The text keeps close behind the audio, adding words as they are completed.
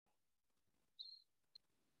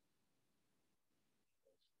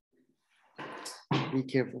Be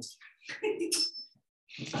careful.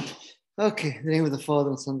 Okay, in the name of the Father,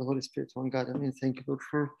 and Son, and the Holy Spirit, one God. Amen. Thank you, Lord,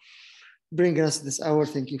 for bringing us this hour.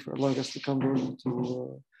 Thank you for allowing us to come, Lord,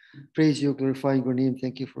 to praise you, glorifying your name.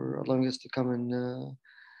 Thank you for allowing us to come and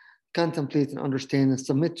contemplate and understand and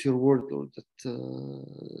submit to your word, Lord, that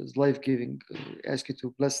is life-giving. I ask you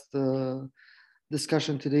to bless the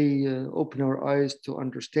discussion today, open our eyes to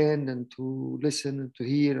understand and to listen and to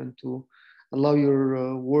hear and to allow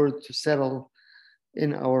your word to settle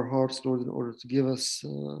in our hearts, Lord, in order to give us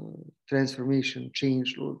transformation,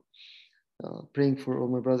 change, Lord. Praying for all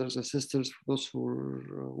my brothers and sisters, for those who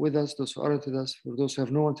are with us, those who aren't with us, for those who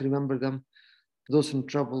have no one to remember them, those in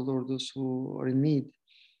trouble, Lord, those who are in need,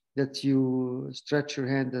 that you stretch your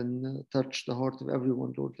hand and touch the heart of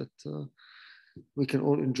everyone, Lord, that we can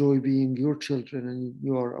all enjoy being your children and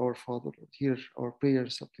you are our Father, Lord. Hear our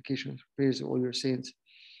prayers, supplications, prayers of all your saints.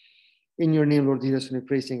 In your name, Lord, hear us when we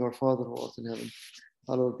pray, saying, Our Father who art in heaven,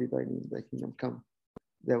 hallowed be thy name, thy kingdom come.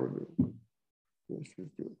 Thy will be.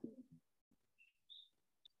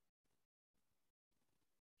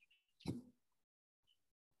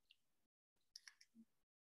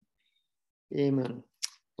 Amen.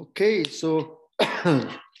 Okay, so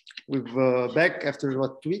we're back after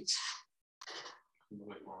what, 2 weeks?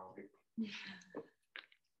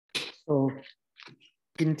 So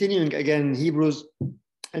continuing again Hebrews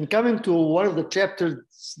and coming to one of the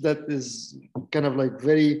chapters that is kind of like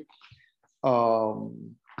very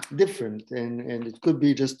different, and it could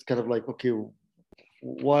be just kind of like, okay,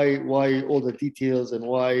 why all the details and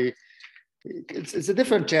why it's a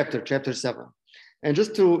different chapter 7. And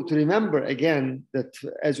just to remember again that,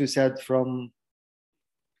 as we said, from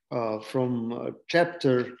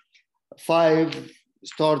chapter 5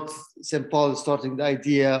 St. Paul is starting the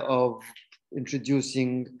idea of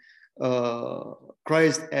introducing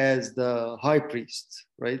Christ as the high priest,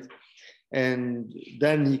 right? And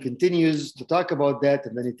then he continues to talk about that,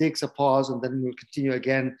 and then he takes a pause, and then we'll continue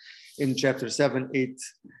again in chapter 7, 8,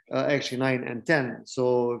 actually 9 and 10.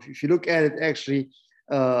 So if you look at it, actually,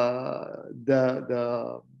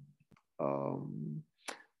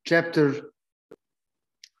 chapter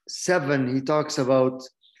 7, he talks about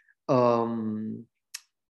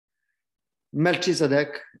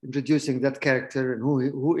Melchizedek, introducing that character and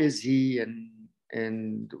who is he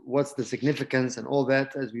and what's the significance and all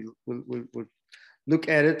that, as we'll look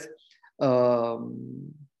at it.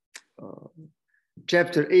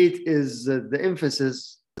 Chapter 8 is the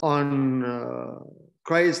emphasis on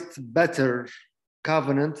Christ's better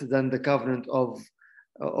covenant than the covenant of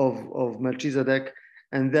Melchizedek.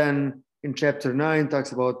 And then in chapter 9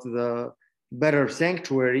 talks about the better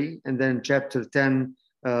sanctuary, and then chapter 10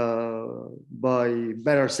 by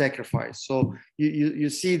better sacrifice. So you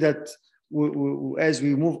see that as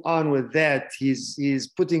we move on with that, he's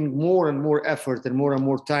putting more and more effort and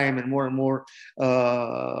more time and more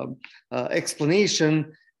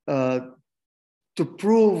explanation to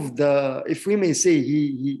prove if we may say,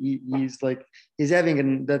 he's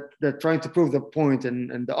having that trying to prove the point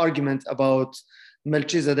and the argument about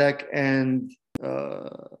Melchizedek and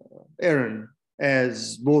Aaron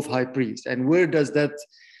as both high priests, and where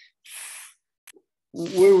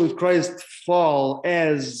would Christ fall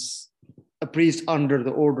as a priest under the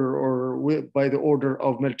order or by the order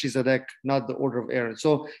of Melchizedek, not the order of Aaron?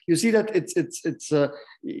 So you see that it's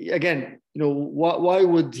again, why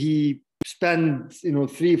would he spend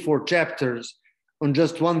 3-4 chapters on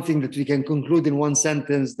just one thing that we can conclude in one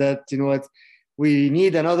sentence, that we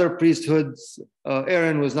need another priesthood.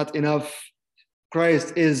 Aaron was not enough.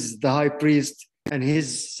 Christ is the high priest, and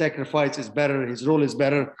his sacrifice is better, his role is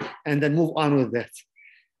better, and then move on with that.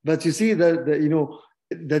 But you see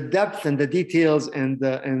the depth and the details and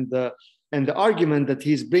the argument that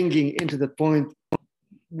he's bringing into that point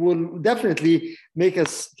will definitely make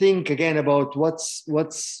us think again about why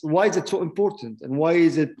is it so important, and why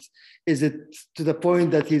is it to the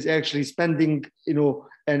point that he's actually spending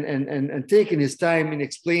and taking his time in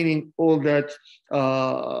explaining all that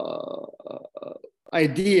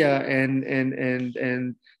idea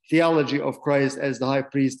and theology of Christ as the high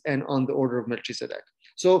priest and on the order of Melchizedek.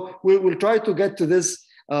 So we'll try to get to this.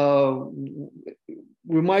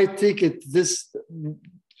 We might take it this,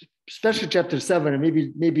 especially chapter 7, and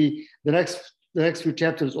maybe the next few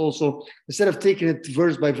chapters also. Instead of taking it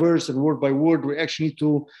verse by verse and word by word, we actually need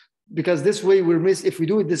to, because this way if we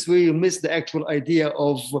do it this way, you miss the actual idea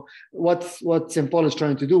of what St. Paul is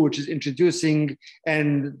trying to do, which is introducing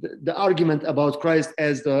and the argument about Christ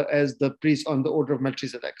as the priest on the order of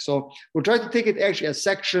Melchizedek. So we'll try to take it actually as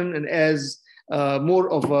section and as more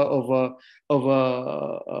of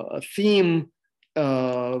a theme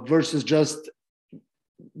versus just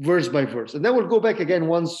verse by verse, and then we'll go back again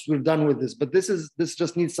once we're done with this. But this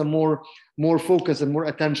just needs some more focus and more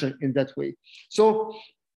attention in that way. So,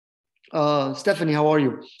 Stephanie, how are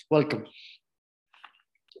you? Welcome.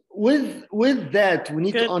 With that, we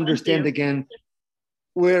need to understand again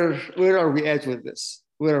where are we at with this?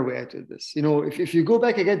 Where are we at with this? You know, if you go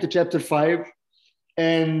back again to chapter 5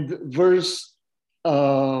 and verse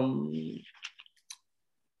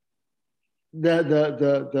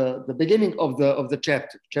the beginning of the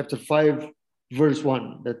chapter 5, verse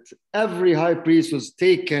 1, that every high priest was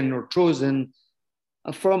taken or chosen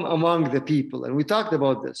from among the people. And we talked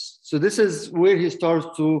about this. So this is where he starts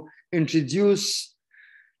to introduce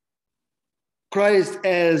Christ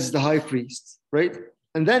as the high priest, right?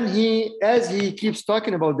 And then as he keeps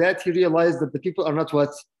talking about that, he realized that the people are not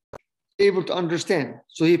able to understand.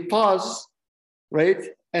 So he paused, right?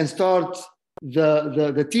 And start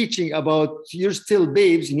the teaching about, you're still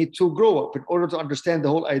babes, you need to grow up in order to understand the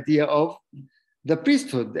whole idea of the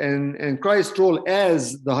priesthood and Christ's role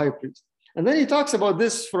as the high priest. And then he talks about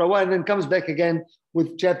this for a while and then comes back again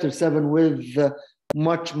with chapter 7 with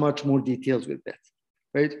much more details with that,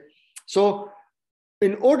 right? So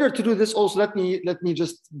in order to do this also, let me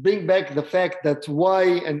just bring back the fact that why,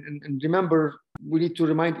 and remember, we need to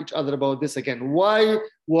remind each other about this again. Why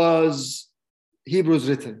was Hebrews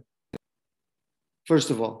written? First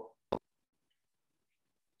of all.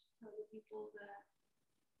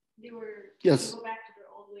 Yes. Go back to their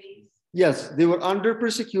old ways. Yes, they were under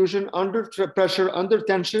persecution, under pressure, under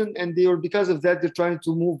tension, and because of that, they're trying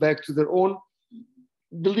to move back to their own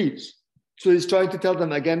beliefs. So he's trying to tell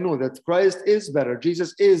them again, no, that Christ is better.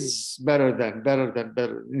 Jesus is better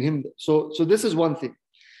in him. So this is one thing.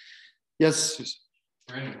 Yes.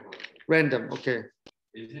 Random. Okay.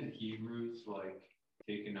 Isn't Hebrews like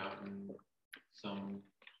taken out in some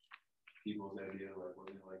people's idea, like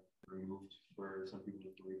wasn't it like removed for some people to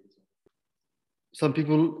believe?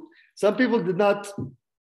 Some people did not.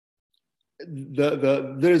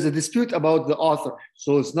 There is a dispute about the author,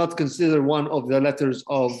 so it's not considered one of the letters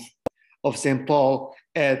of St. Paul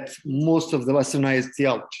at most of the Westernized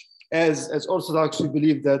theology. As Orthodox, we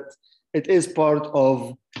believe that it is part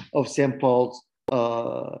of St. Paul's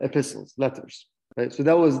epistles, letters. Right? So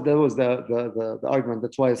that was the argument.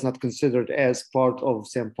 That's why it's not considered as part of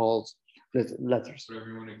St. Paul's letters. But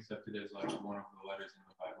everyone accepted it as like one of the letters in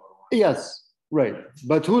the Bible. Yes, right.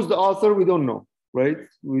 But who's the author? We don't know. Right?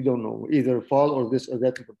 We don't know. Either Paul or this or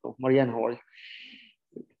that. We don't know. Marianne, how are you?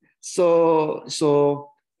 So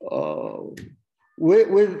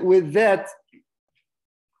with that,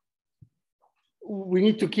 we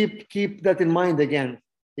need to keep that in mind again,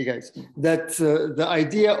 you guys. That the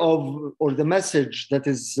idea of, or the message that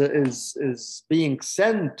is being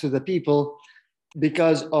sent to the people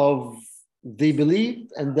because of they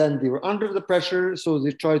believed and then they were under the pressure, so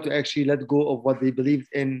they try to actually let go of what they believed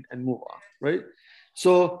in and move on, right?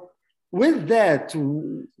 So with that,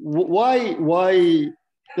 why?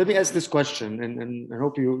 Let me ask this question, and I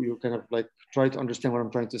hope you kind of like try to understand what I'm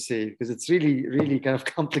trying to say, because it's really kind of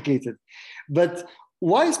complicated. But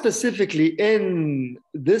why specifically in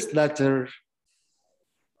this letter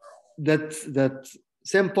that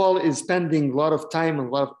St. Paul is spending a lot of time and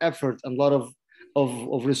a lot of effort and a lot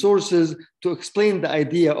of resources to explain the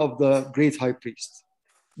idea of the great high priest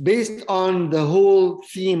based on the whole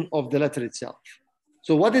theme of the letter itself?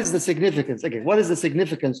 So what is the significance? Again, what is the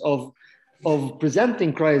significance of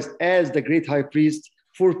presenting Christ as the great high priest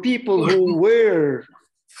for people who were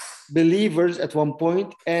believers at one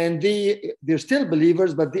point, and they're still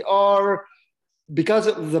believers, but they are, because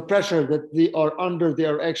of the pressure that they are under, they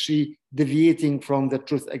are actually deviating from the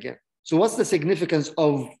truth again. So what's the significance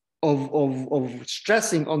of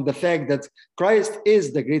stressing on the fact that Christ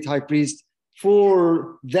is the great high priest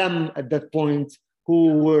for them at that point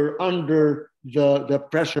who were under the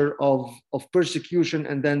pressure of persecution,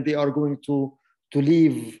 and then they are going to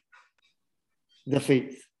leave the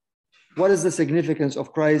faith? What is the significance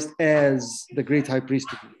of Christ as the great high priest?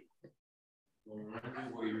 Well,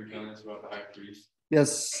 remember what you were telling us about the high priest?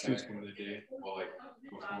 Yes. Back in the day, well, like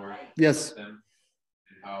before. Yes. Them,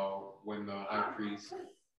 and how when the high priest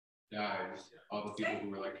dies, all the people who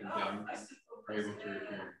were like condemned are able to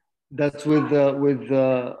return. That's with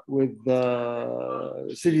the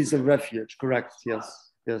cities of refuge, correct?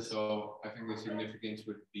 Yes. Yes. So I think the significance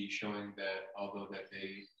would be showing that although that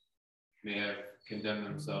they may have condemned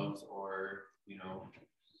themselves or,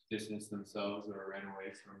 distanced themselves or ran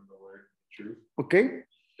away from the word truth. Okay.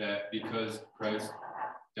 That because Christ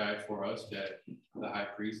died for us, that the high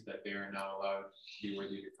priest, that they are now allowed to be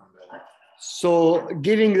worthy to come back. So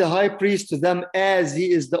giving the high priest to them as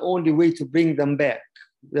he is the only way to bring them back.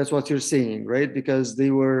 That's what you're saying, right? Because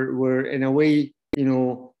they were in a way,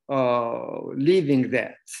 leaving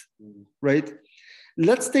that, right?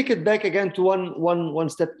 Let's take it back again to one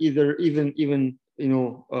step, even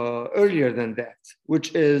earlier than that,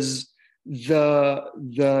 which is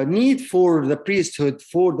the need for the priesthood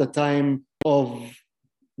for the time of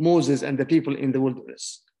Moses and the people in the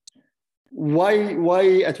wilderness.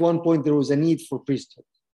 Why at one point there was a need for priesthood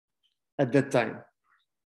at that time?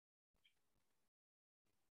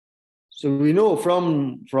 So we know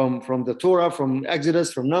from the Torah, from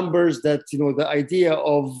Exodus, from Numbers, that the idea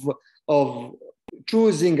of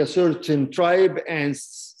choosing a certain tribe and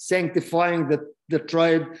sanctifying the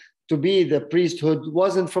tribe to be the priesthood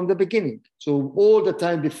wasn't from the beginning. So all the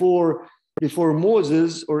time before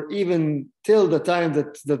Moses, or even till the time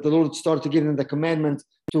that the Lord started giving the commandment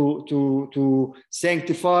to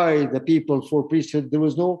sanctify the people for priesthood, there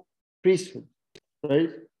was no priesthood,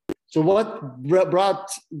 right? So what brought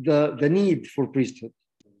the need for priesthood?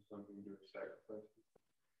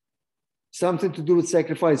 Something to do with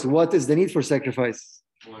sacrifice. What is the need for sacrifice?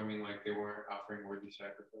 Well, I mean, like they weren't offering worthy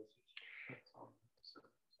sacrifices.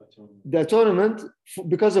 The atonement,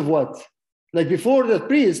 because of what? Like before the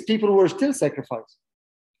priest, people were still sacrificing,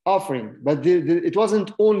 offering, but it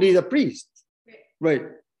wasn't only the priest, right?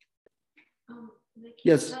 Like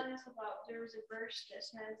yes. Telling us about, there was a verse that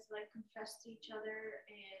says like confess to each other,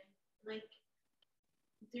 and like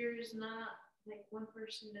there's not like one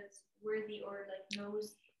person that's worthy or like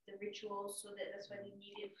knows the rituals, so that's why they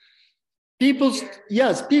needed.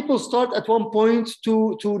 People start at one point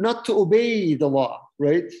to not to obey the law,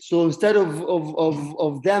 right? So instead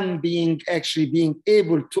of them being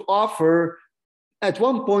able to offer, at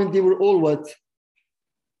one point they were all what?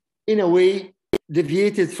 In a way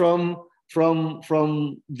deviated from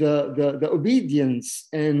the obedience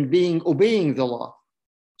and obeying the law.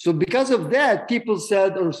 So because of that, people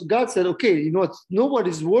said, or God said, okay, you know what?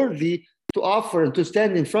 Nobody's worthy to offer and to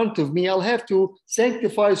stand in front of me. I'll have to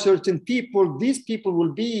sanctify certain people. These people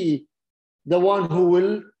will be the one who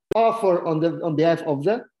will offer on behalf of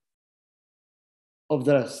the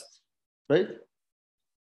rest, right?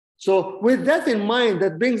 So with that in mind,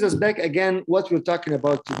 that brings us back again what we're talking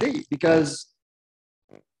about today, because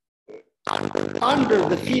under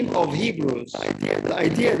the theme of Hebrews, the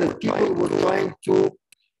idea that people were trying to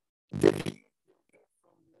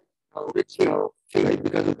original faith,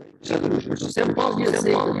 because of St. Paul here is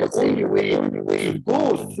saying the only way to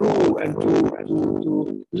go through and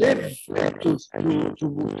to live, to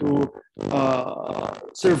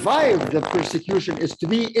survive the persecution is to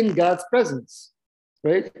be in God's presence,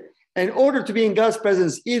 right? In order to be in God's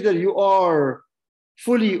presence, either you are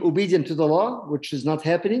fully obedient to the law, which is not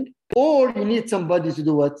happening, or you need somebody to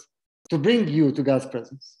do what? To bring you to God's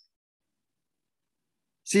presence.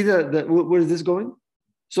 See where is this going?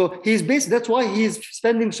 So that's why he's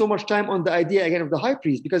spending so much time on the idea again of the high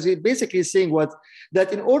priest, because he basically is saying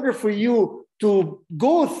that in order for you to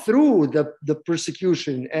go through the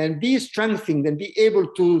persecution and be strengthened and be able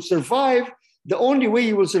to survive, the only way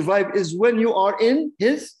you will survive is when you are in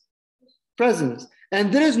his presence.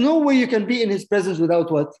 And there is no way you can be in his presence without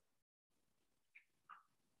what?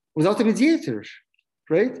 Without a mediator,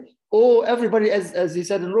 right? Oh, everybody, as he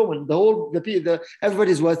said in Romans,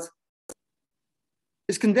 everybody is what?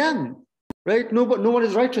 Is condemned, right? No one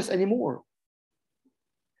is righteous anymore.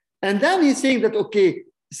 And then he's saying that, okay,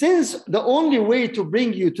 since the only way to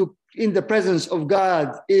bring you in the presence of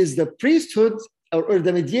God is the priesthood or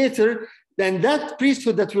the mediator, then that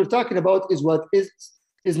priesthood that we're talking about is what?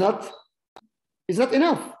 Is not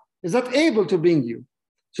enough. It's not able to bring you.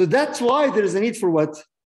 So that's why there is a need for what?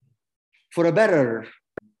 For a better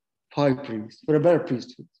high priest, for a better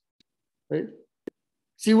priesthood, right?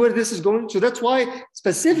 See where this is going? So that's why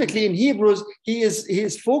specifically in Hebrews, he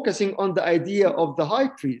is focusing on the idea of the high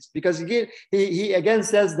priest, because again, he again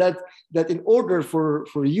says that in order for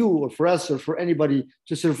you or for us or for anybody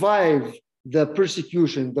to survive the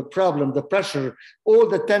persecution, the problem, the pressure, all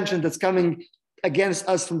the tension that's coming against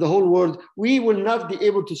us from the whole world, we will not be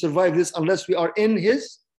able to survive this unless we are in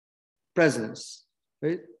his presence,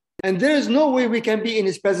 right? And there is no way we can be in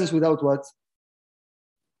his presence without what?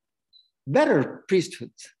 Better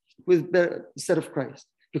priesthood, with the set of Christ.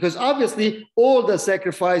 Because obviously all the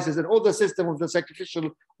sacrifices and all the system of the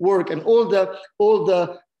sacrificial work and all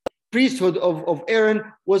the priesthood of Aaron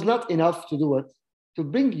was not enough to do what? To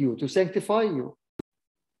bring you, to sanctify you.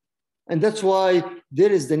 And that's why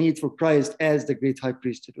there is the need for Christ as the great high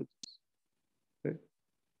priest to do this. Okay?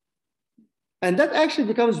 And that actually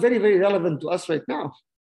becomes very, very relevant to us right now.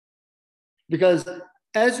 Because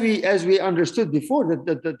as we understood before,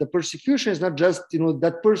 that the persecution is not just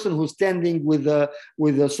that person who's standing with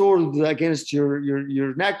a sword against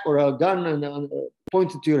your neck or a gun and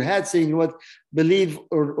pointed to your head, saying what, believe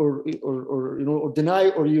or deny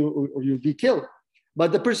or you'll be killed.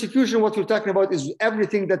 But the persecution, what we're talking about, is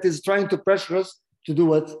everything that is trying to pressure us to do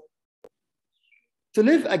what? To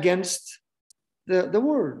live against the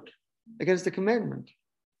word, against the commandment,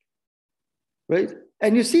 right?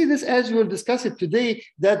 And you see this as we will discuss it today,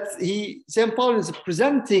 that St. Paul is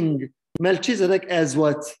presenting Melchizedek as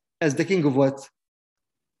what? As the king of what?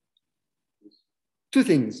 Two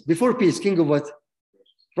things. Before peace, king of what?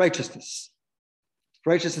 Righteousness.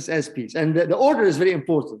 Righteousness as peace. And the order is very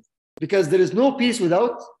important, because there is no peace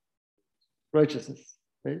without righteousness,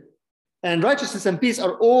 right? And righteousness and peace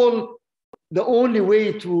are all the only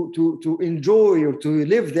way to enjoy or to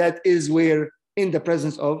live that is where in the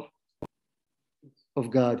presence of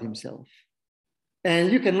God himself.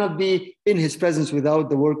 And you cannot be in his presence without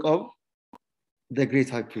the work of the great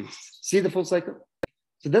high priest. See the full cycle?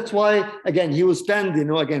 So that's why, again, he will spend,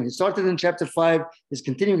 again, he started in chapter 5, he's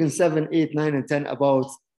continuing in 7, 8, 9, and 10 about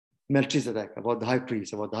Melchizedek, about the high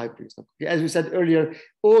priest. As we said earlier,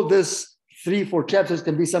 all this 3-4 chapters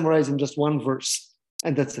can be summarized in just one verse,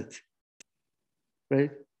 and that's it,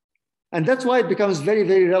 right? And that's why it becomes very,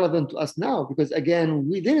 very relevant to us now, because again,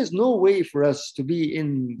 there is no way for us to be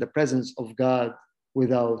in the presence of God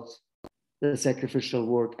without the sacrificial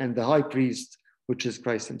work and the high priest, which is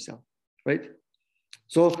Christ himself, right?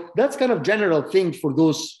 So that's kind of general thing for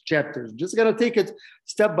those chapters. Just gonna take it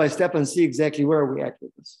step by step and see exactly where we at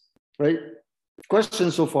with this, right?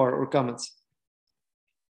 Questions so far or comments?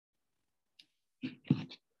 This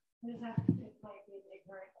might be an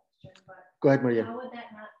ignorant question, but Go ahead, Maria. how would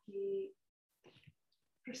that not be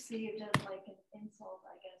perceived as like an insult,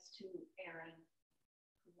 I guess, to Aaron?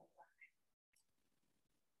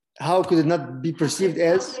 How could it not be perceived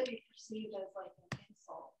How as? could it be perceived as like an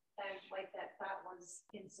insult? And like that was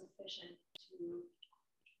insufficient to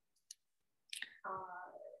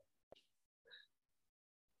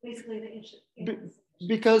basically the insufficient.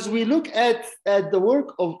 Because we look at the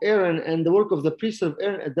work of Aaron and the work of the priest of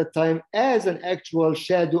Aaron at that time as an actual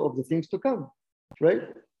shadow of the things to come, right?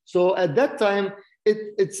 So at that time,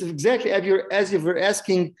 it's exactly as if you're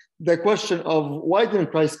asking the question of why didn't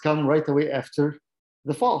Christ come right away after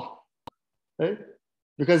the fall, right?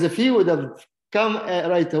 Because if he would have come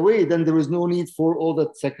right away, then there was no need for all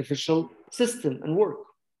that sacrificial system and work,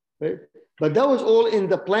 right? But that was all in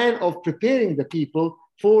the plan of preparing the people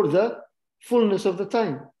for the fullness of the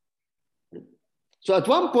time. So at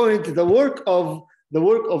one point, the work of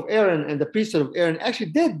Aaron and the priesthood of Aaron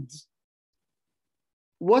actually did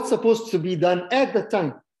what's supposed to be done at that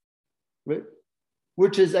time, right?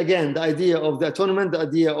 Which is again the idea of the atonement, the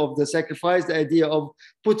idea of the sacrifice, the idea of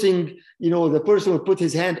putting, the person will put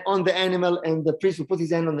his hand on the animal, and the priest will put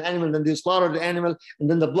his hand on the animal, and then they slaughter the animal, and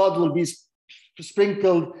then the blood will be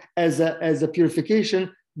sprinkled as a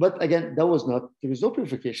purification. But again, there was no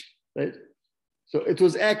purification, right? So it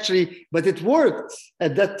was actually, but it worked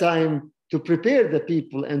at that time to prepare the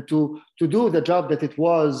people and to do the job that it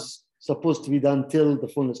was supposed to be done till the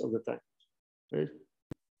fullness of the time, right?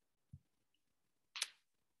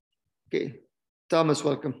 Okay, Thomas,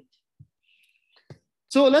 welcome.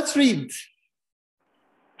 So let's read.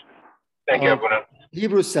 Thank you, Abuna.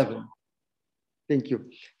 Hebrews 7. Thank you.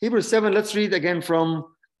 Hebrews 7, let's read again from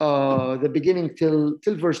the beginning till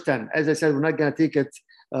verse 10. As I said, we're not going to take it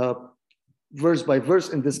verse by verse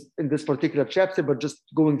in this particular chapter, but just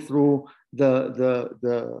going through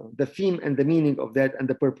the theme and the meaning of that and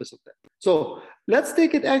the purpose of that. So let's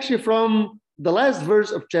take it actually from the last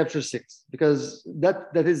verse of chapter 6, because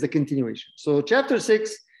that is the continuation. So chapter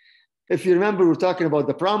 6, if you remember, we're talking about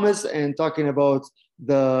the promise and talking about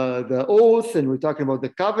the oath, and we're talking about the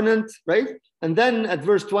covenant, right? And then at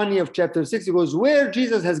verse 20 of chapter 6, it goes, where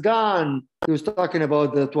Jesus has gone. He was talking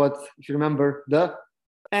about what, if you remember, the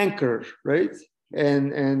anchor, right?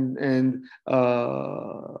 And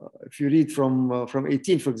if you read from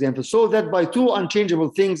 18, for example, so that by two unchangeable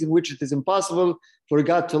things in which it is impossible for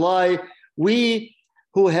God to lie, we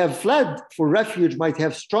who have fled for refuge might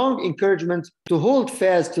have strong encouragement to hold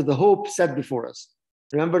fast to the hope set before us.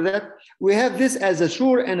 Remember that? We have this as a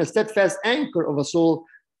sure and a steadfast anchor of a soul,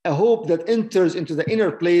 a hope that enters into the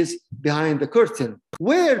inner place behind the curtain,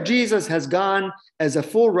 where Jesus has gone as a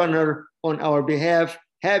forerunner on our behalf,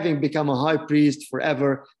 having become a high priest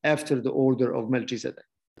forever after the order of Melchizedek.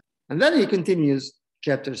 And then he continues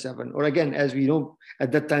chapter 7, or again, as we know,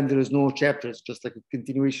 at that time, there is no chapters, just like a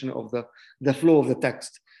continuation of the flow of the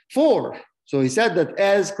text. 4, so he said that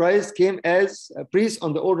as Christ came as a priest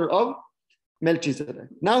on the order of Melchizedek.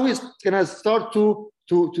 Now he's going to start to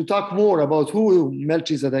talk more about who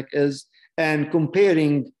Melchizedek is and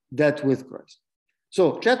comparing that with Christ.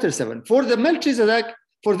 So chapter 7, for this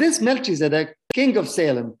Melchizedek, king of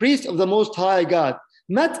Salem, priest of the Most High God,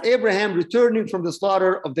 met Abraham returning from the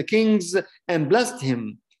slaughter of the kings and blessed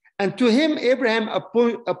him. And to him, Abraham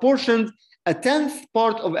apportioned a 10th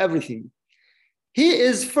part of everything. He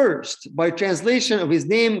is first, by translation of his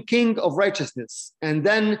name, King of Righteousness. And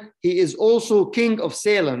then he is also King of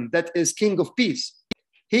Salem, that is King of Peace.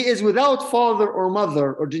 He is without father or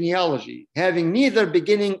mother or genealogy, having neither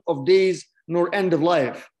beginning of days nor end of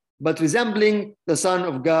life, but resembling the Son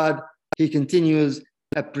of God, he continues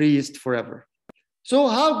a priest forever. So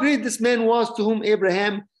how great this man was, to whom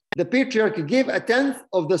Abraham, the patriarch, gave a 10th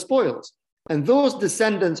of the spoils. And those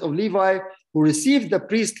descendants of Levi who received the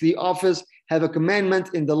priestly office have a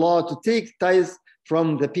commandment in the law to take tithes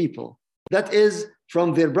from the people, that is,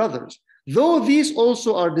 from their brothers. Though these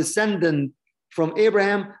also are descendant from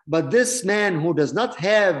Abraham, but this man who does not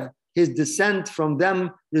have his descent from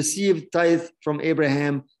them received tithe from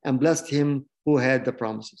Abraham and blessed him who had the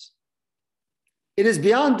promises. It is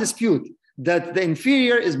beyond dispute that the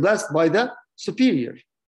inferior is blessed by the superior.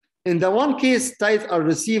 In the one case, tithes are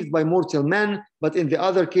received by mortal men, but in the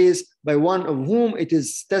other case, by one of whom it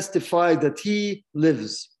is testified that he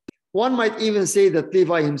lives. One might even say that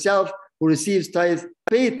Levi himself, who receives tithe,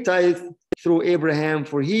 paid tithe through Abraham,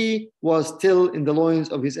 for he was still in the loins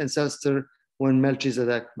of his ancestor when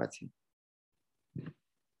Melchizedek met him.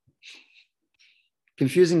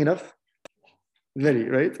 Confusing enough? Very,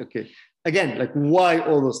 right? Okay. Again, like, why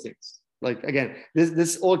all those things? Like, again,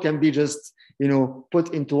 this all can be just,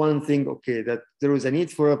 put into one thing. Okay, that there was a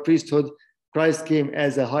need for a priesthood. Christ came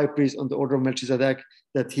as a high priest on the order of Melchizedek,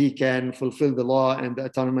 that he can fulfill the law and the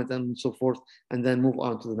atonement and so forth, and then move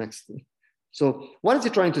on to the next thing. So what is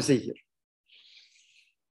he trying to say here?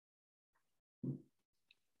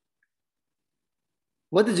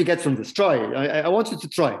 What did you get from this? Try. I want you to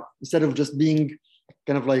try, instead of just being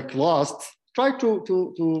kind of like lost. Try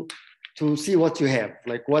to see what you have.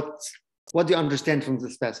 Like, what do you understand from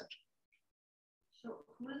this passage? So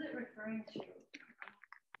who is it referring to?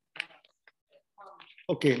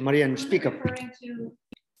 Okay, Marianne, speak up. Referring to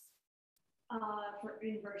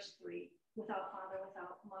in verse 3, without father,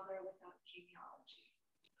 without mother, without genealogy.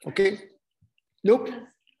 Okay. Nope. Because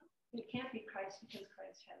it can't be Christ, because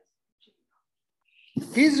Christ has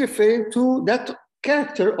genealogy. He's referring to that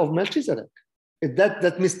character of Melchizedek,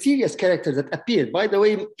 that mysterious character that appeared. By the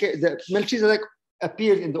way, Melchizedek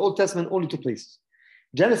appeared in the Old Testament only 2 places: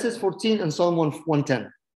 Genesis 14 and Psalm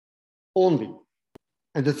 110 only.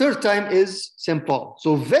 And the third time is St. Paul.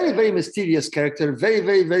 So very, very mysterious character, very,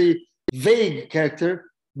 very, very vague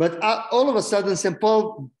character. But all of a sudden, St.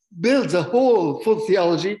 Paul builds a whole full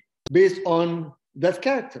theology based on that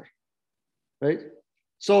character, right?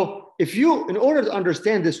 So in order to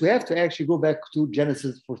understand this, we have to actually go back to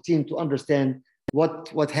Genesis 14 to understand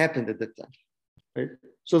what happened at that time, right?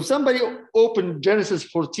 So if somebody opened Genesis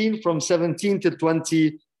 14 from 17 to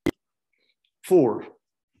 24,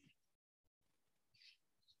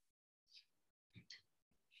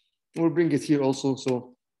 we'll bring it here also.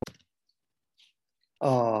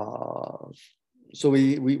 So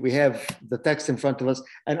we have the text in front of us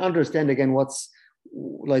and understand again what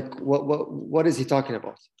is he talking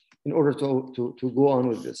about in order to go on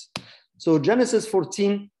with this. So Genesis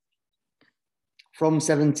 14 from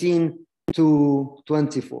 17 to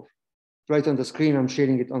 24, right on the screen. I'm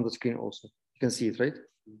sharing it on the screen also. You can see it, right?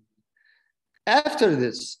 After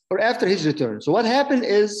this, or after his return. So what happened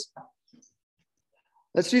is,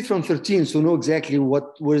 let's read from 13 so know exactly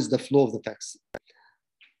where is the flow of the text.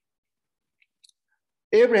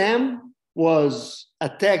 Abraham was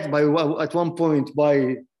attacked at one point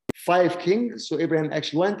by 5 kings. So Abraham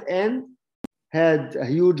actually went and had a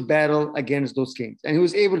huge battle against those kings, and he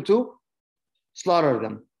was able to slaughter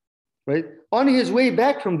them, right? On his way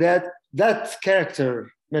back from that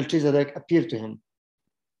character, Melchizedek, appeared to him,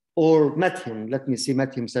 or met him. Let me see,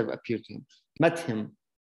 met himself appeared to him, met him,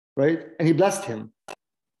 right? And he blessed him.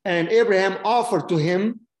 And Abraham offered to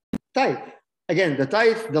him tithe. Again, the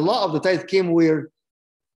tithe, the law of the tithe came where?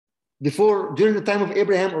 During the time of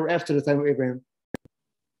Abraham or after the time of Abraham?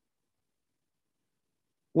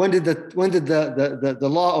 When did the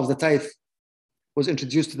law of the tithe was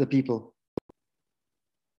introduced to the people?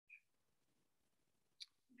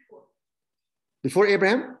 Before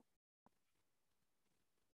Abraham?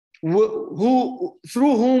 Through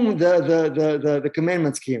whom the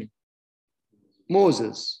commandments came?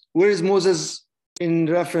 Moses. Where is Moses in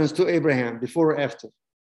reference to Abraham? Before or after?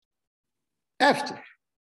 After,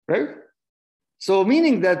 right? So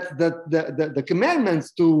meaning that the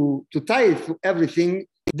commandments to tithe everything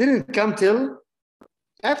didn't come till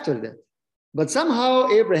after that. But somehow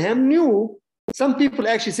Abraham knew. Some people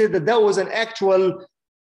actually say that that was an actual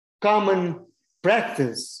common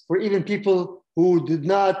practice for even people who did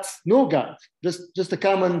not know God. Just a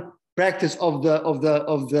common practice of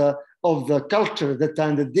the culture at that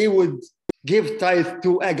time, that they would give tithe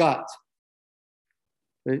to a god.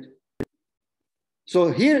 Right? So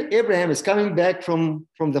here Abraham is coming back from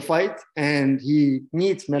the fight, and he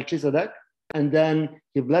meets Melchizedek, and then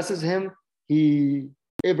he blesses him.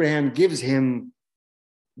 Abraham gives him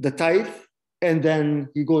the tithe, and then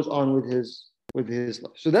he goes on with his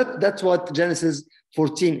life. So that's what Genesis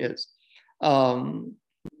 14 is.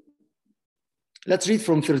 Let's read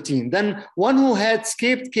from 13. Then one who had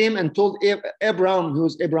escaped came and told Abraham, who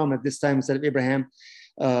was Abraham at this time instead of Abraham,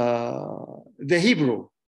 the Hebrew.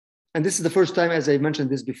 And this is the first time, as I mentioned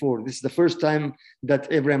this before, this is the first time that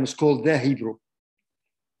Abraham is called the Hebrew.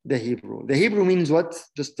 The Hebrew. The Hebrew means what?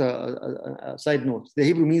 Just a side note. The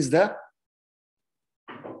Hebrew means the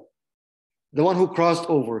one who crossed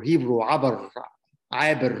over. Hebrew, Abar.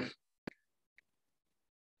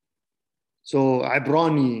 So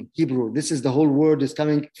Ibrani, Hebrew. This is the whole word is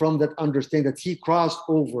coming from that understanding that he crossed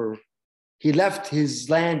over. He left his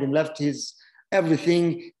land and left his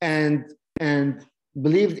everything and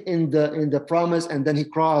believed in the promise, and then he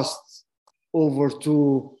crossed over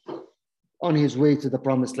on his way to the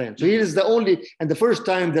promised land. So he is the only and the first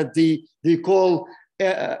time that they call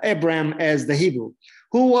Abraham as the Hebrew,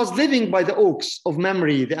 who was living by the oaks of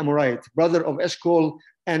Mamre, the Amorite, brother of Eshcol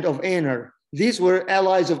and of Aner. These were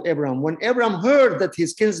allies of Abraham. When Abraham heard that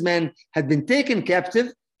his kinsman had been taken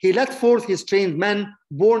captive, he let forth his trained men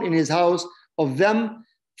born in his house, of them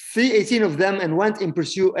 318 of them, and went in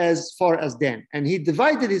pursuit as far as Dan. And he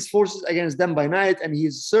divided his forces against them by night and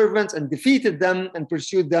his servants, and defeated them and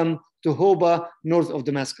pursued them to Hobah, north of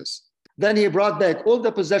Damascus. Then he brought back all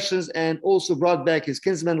the possessions, and also brought back his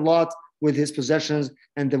kinsman Lot with his possessions,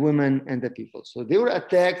 and the women and the people. So they were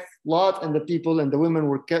attacked. Lot and the people and the women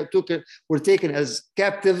were taken as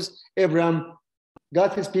captives. Abraham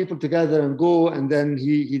got his people together and go, and then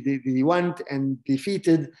he went and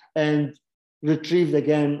defeated and retrieved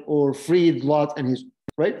again, or freed Lot and his,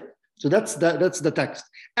 right? So that's the text.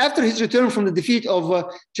 After his return from the defeat of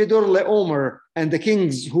Chedorlaomer and the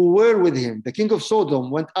kings who were with him, the king of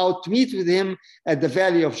Sodom went out to meet with him at the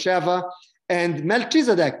valley of Shava. And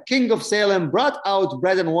Melchizedek, king of Salem, brought out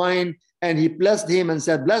bread and wine, and he blessed him and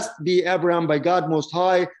said, "Blessed be Abraham by God Most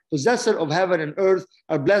High, possessor of heaven and earth,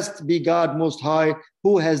 or blessed be God Most High,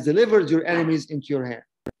 who has delivered your enemies into your hand."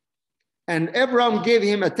 And Abraham gave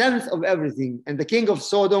him 1/10 of everything. And the king of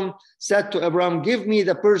Sodom said to Abraham, "Give me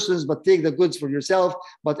the persons, but take the goods for yourself."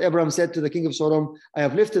 But Abraham said to the king of Sodom, "I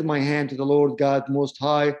have lifted my hand to the Lord God Most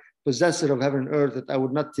High, possessor of heaven and earth, that I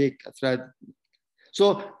would not take a thread."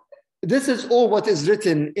 So this is all what is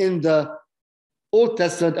written in the Old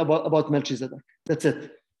Testament about Melchizedek. That's it.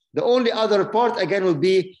 The only other part, again, will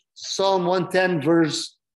be Psalm 110,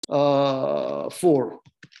 verse 4.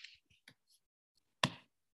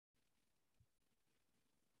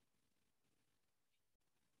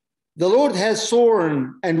 The Lord has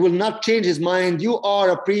sworn and will not change his mind. You are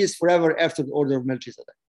a priest forever after the order of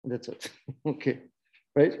Melchizedek. That's it. Okay,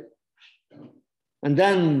 right? And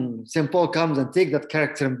then St. Paul comes and take that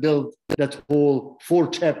character and build that whole 4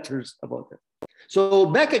 chapters about it. So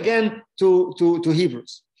back again to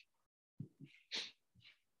Hebrews.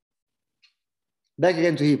 Back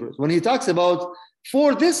again to Hebrews. When he talks about,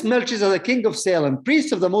 "For this Melchizedek, king of Salem,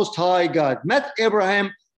 priest of the Most High God, met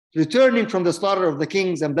Abraham returning from the slaughter of the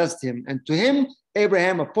kings and blessed him. And to him,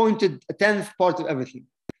 Abraham appointed 1/10 part of everything."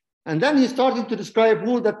 And then he started to describe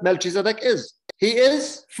who that Melchizedek is. He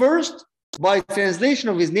is, first, by translation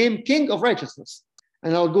of his name, King of Righteousness.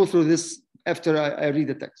 And I'll go through this after I read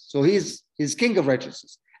the text. So he's King of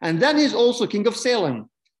Righteousness. And then he's also King of Salem.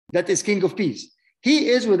 That is King of Peace. He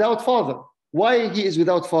is without father. Why he is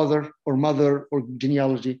without father or mother or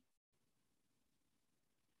genealogy?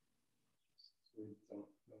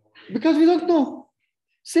 Because we don't know.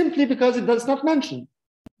 Simply because it does not mention.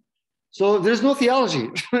 So there's no theology,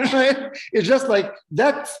 right? It's just like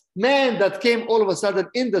that man that came all of a sudden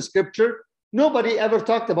in the scripture, nobody ever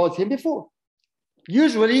talked about him before.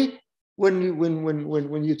 Usually,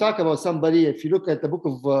 when you talk about somebody, if you look at the book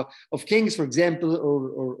of Kings, for example,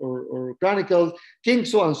 or Chronicles, King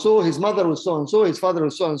so and so, his mother was so and so, his father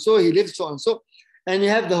was so and so, he lived so and so, and you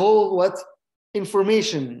have the whole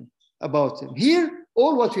information about him. Here,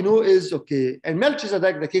 all what we know is okay. And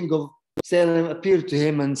Melchizedek, the king of Salem, appeared to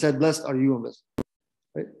him and said, "Blessed are you,"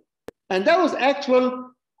 right? And that was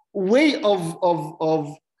actual way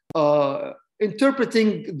of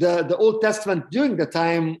interpreting the Old Testament during the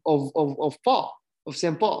time of Paul, of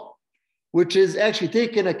St. Paul, which is actually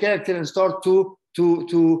taking a character and start to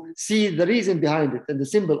see the reason behind it and the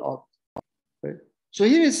symbol of it. Right? So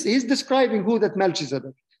here he's describing who that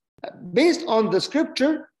Melchizedek. Based on the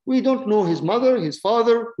scripture, we don't know his mother, his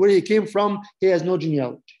father, where he came from. He has no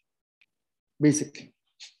genealogy, basically,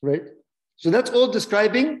 right? So that's all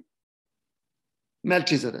describing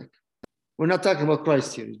Melchizedek. We're not talking about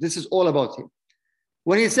Christ here. This is all about him.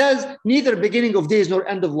 When he says neither beginning of days nor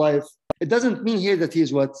end of life, it doesn't mean here that he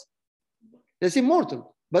is what? He's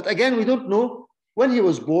immortal. But again, we don't know when he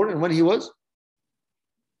was born and when he was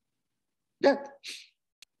dead.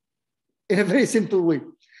 In a very simple way.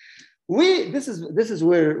 This is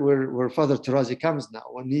where Father Tarazi comes now,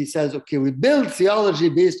 when he says, okay, we build theology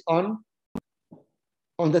based on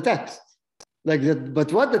the text. Like that,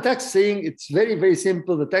 but what the text is saying, it's very, very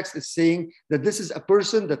simple. The text is saying that this is a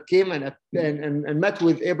person that came and met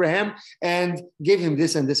with Abraham and gave him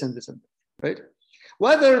this and this and this and that, right?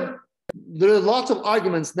 Whether there are lots of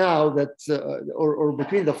arguments now that, or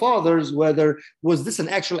between the fathers, whether was this an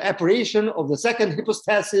actual apparition of the second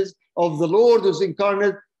hypostasis of the Lord who's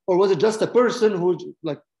incarnate, or was it just a person who,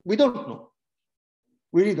 like, we don't know.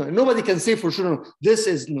 We really don't. Nobody can say for sure, no, this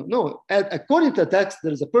is no. According to the text,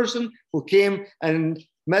 there is a person who came and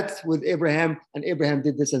met with Abraham, and Abraham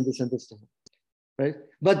did this and this and this to him, right?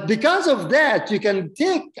 But because of that, you can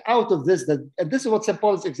take out of this that, and this is what St.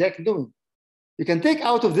 Paul is exactly doing. You can take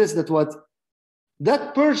out of this that what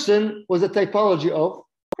that person was a typology of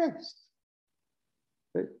Christ,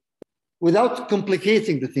 right? Without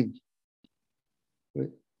complicating the thing.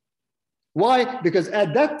 Right? Why? Because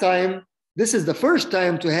at that time, this is the first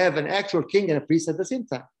time to have an actual king and a priest at the same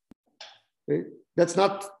time. Okay? It's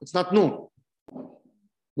not known.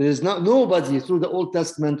 There is nobody through the Old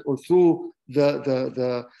Testament or through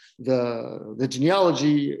the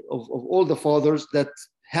genealogy of all the fathers that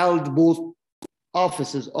held both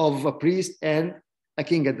offices of a priest and a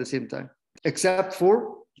king at the same time, except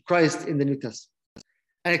for Christ in the New Testament,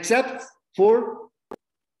 and except for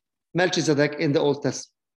Melchizedek in the Old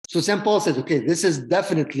Testament. So St. Paul says, okay, this is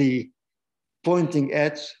definitely pointing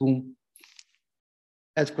at whom?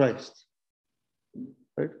 At Christ.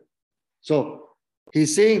 Right? So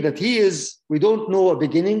he's saying that he is, we don't know a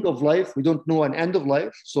beginning of life, we don't know an end of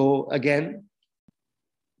life. So again,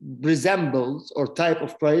 resembles or type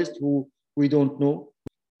of Christ who we don't know.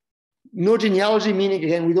 No genealogy, meaning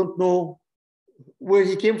again, we don't know where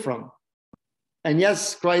he came from. And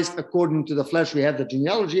yes, Christ, according to the flesh, we have the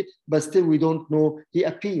genealogy, but still we don't know he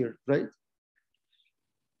appeared, right?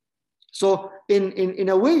 So in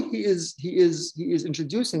a way, he is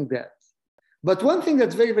introducing that. But one thing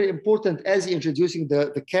that's very, very important as he introducing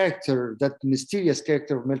the character, that mysterious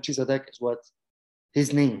character of Melchizedek, is what?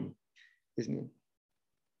 His name. His name.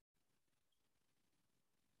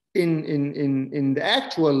 In the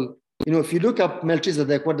actual, if you look up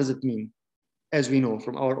Melchizedek, what does it mean? As we know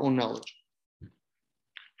from our own knowledge.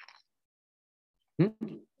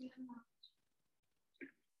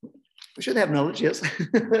 We should have knowledge, yes.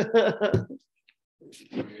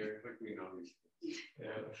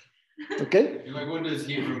 Okay. Like, what does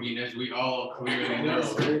Hebrew mean, as we all clearly know?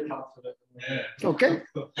 Yeah. Okay.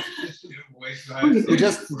 We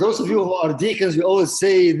just, those of you who are deacons, we always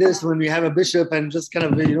say this when we have a bishop and just kind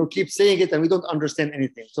of keep saying it, and we don't understand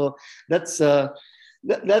anything. So that's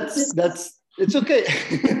it's okay.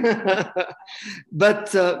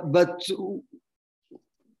 but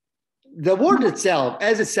the word itself,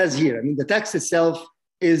 as it says here, I mean, the text itself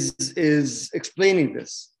is explaining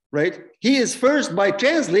this, right? He is first, by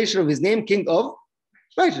translation of his name, King of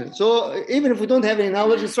Righteousness. So even if we don't have any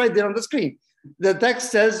knowledge, it's right there on the screen. The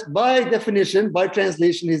text says, by definition, by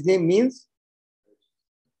translation, his name means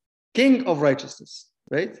King of Righteousness,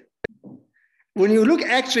 right? When you look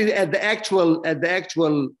actually at the actual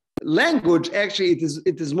language, actually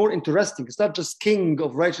it is more interesting. It's not just King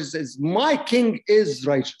of Righteousness, it's my King is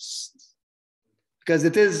righteous. Because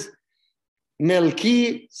it is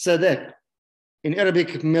Melchizedek. In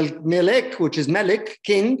Arabic, Melek, which is Malik,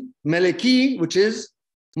 king, Maliki, which is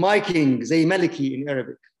my king, Zay Maliki in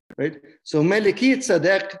Arabic, right? So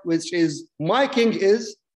Melchizedek, which is my king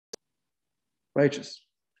is righteous,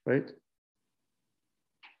 right?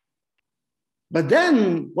 But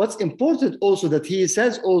then what's important also that he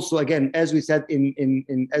says also, again, as we said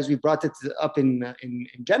as we brought it up in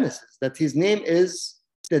Genesis, that his name is,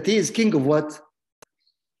 that he is king of what?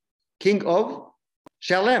 King of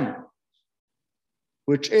Shalem,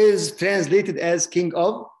 which is translated as King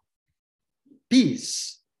of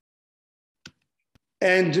Peace.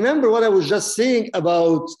 And remember what I was just saying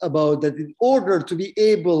about that in order to be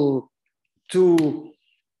able to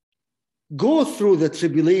go through the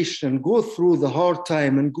tribulation, go through the hard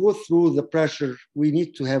time, and go through the pressure, we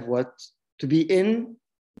need to have what? To be in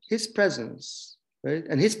his presence, right?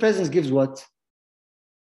 And his presence gives what?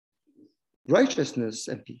 Righteousness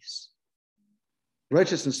and peace.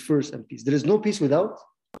 Righteousness first and peace. There is no peace without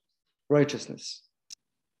righteousness.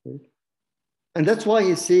 Right? And that's why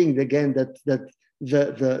he's saying again that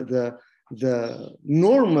the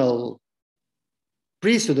normal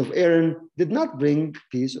priesthood of Aaron did not bring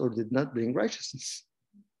peace or did not bring righteousness,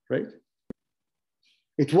 right?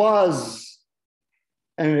 It was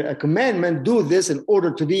a commandment, do this in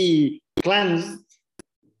order to be cleansed,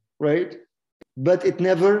 right? But it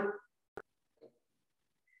never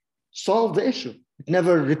solved the issue. It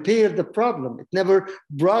never repaired the problem. It never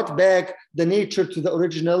brought back the nature to the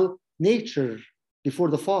original nature before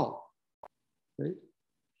the fall, right?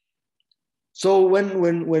 So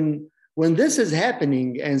when this is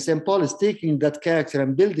happening and St. Paul is taking that character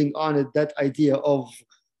and building on it, that idea of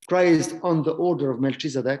Christ on the order of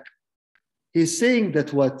Melchizedek, he's saying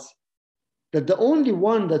that what? That the only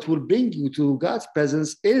one that will bring you to God's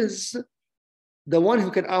presence is the one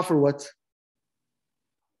who can offer what?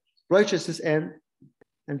 Righteousness and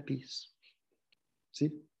peace. See?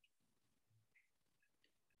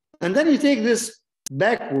 And then you take this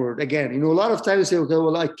backward again. You know, a lot of times you say, okay,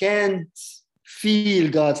 well, I can't feel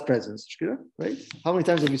God's presence, right? How many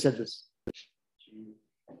times have you said this?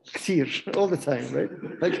 Here, all the time, right?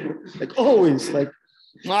 Like always, like,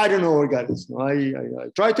 I don't know where God is. I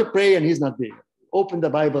try to pray and he's not there. Open the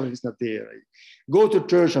Bible and he's not there. I go to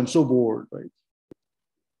church, I'm so bored, right?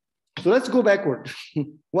 So let's go backward.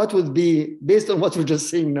 What would be, based on what we're just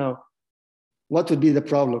saying now, what would be the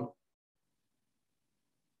problem?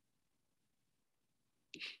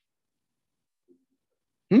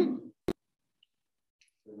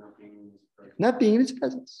 Not being in his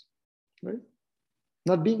presence, right?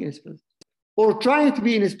 Not being in his presence. Or trying to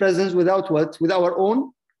be in his presence without what? With our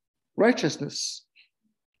own righteousness,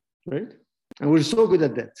 right? And we're so good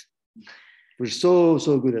at that. We're so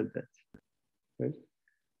good at that, right?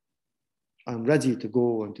 I'm ready to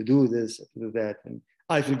go and to do this, and to do that, and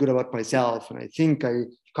I feel good about myself, and I think I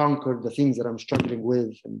conquered the things that I'm struggling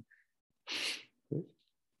with. And right?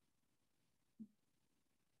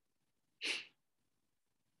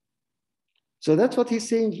 So that's what he's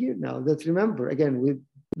saying here now. That remember, again,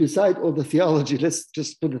 beside all the theology, let's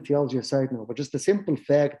just put the theology aside now, but just the simple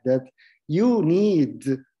fact that you need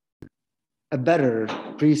a better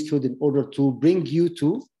priesthood in order to bring you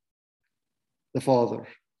to the Father.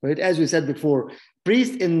 Right? As we said before,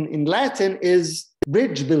 priest in Latin is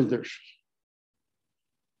bridge builder.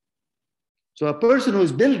 So a person who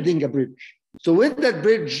is building a bridge. So with that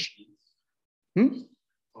bridge,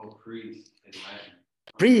 Oh, priest in Latin.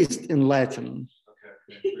 Priest in Latin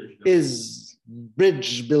Okay. is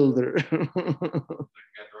bridge builder.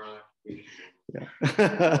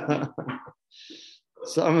 Yeah.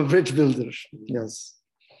 So I'm a bridge builder. Yes.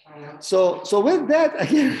 So with that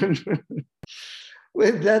again.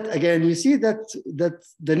 With that, again, you see that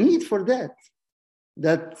the need for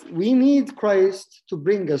that we need Christ to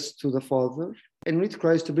bring us to the Father, and we need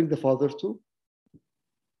Christ to bring the Father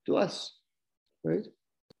to us, right?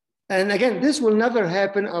 And again, this will never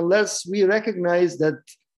happen unless we recognize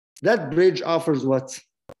that bridge offers what?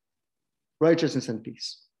 Righteousness and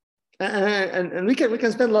peace. And we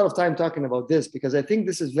can spend a lot of time talking about this, because I think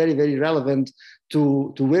this is very, very relevant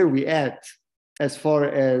to where we at, as far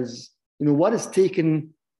as, you know, what is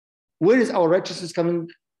taken, where is our righteousness coming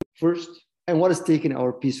first, and what is taking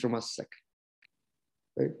our peace from us second,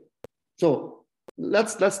 right? So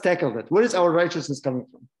let's tackle that. Where is our righteousness coming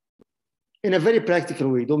from? In a very practical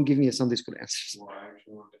way. Don't give me a Sunday school answer. Well, I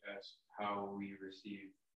actually want to ask how we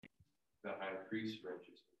receive the high priest's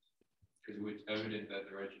righteousness, because it's evident that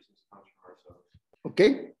the righteousness comes from ourselves.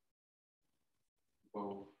 Okay.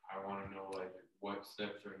 Well, I want to know, like, what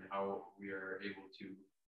steps and how we are able to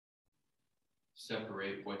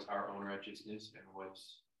separate what's our own righteousness and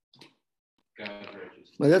what's God's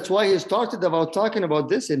righteousness. Well, that's why he started about talking about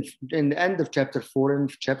this in the end of chapter 4 and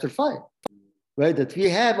chapter 5, right? That we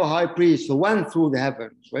have a high priest who went through the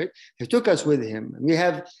heavens, right? He took us with him. And we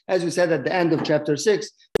have, as we said at the end of chapter 6,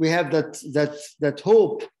 we have that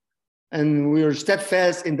hope, and we are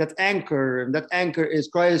steadfast in that anchor, and that anchor is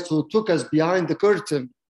Christ who took us behind the curtain,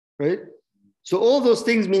 right? So all those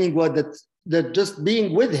things meaning what? That just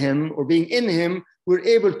being with him or being in him, we're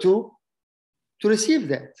able to receive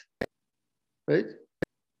that, right?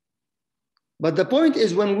 But the point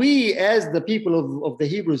is, when we, as the people of the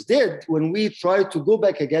Hebrews did, when we try to go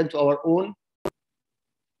back again to our own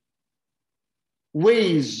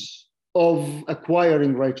ways of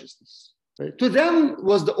acquiring righteousness. Right? To them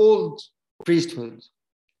was the old priesthood.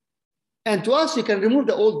 And to us, you can remove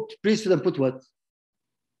the old priesthood and put what?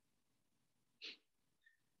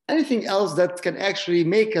 Anything else that can actually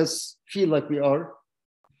make us feel like we are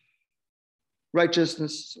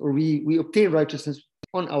righteousness, or we obtain righteousness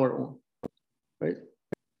on our own, right?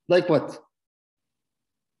 Like what?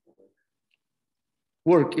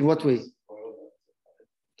 Work in what way?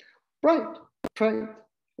 Right.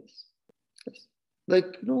 Yes.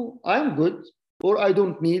 Like, I'm good, or I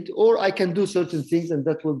don't need, or I can do certain things, and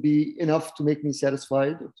that will be enough to make me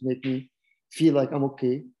satisfied, or to make me feel like I'm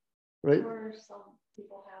okay, right? Or some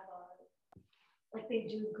people have like they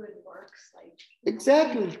do good works, like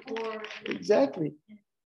Exactly. Or Exactly.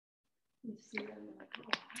 you see them like, oh,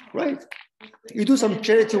 wow. Right. You do some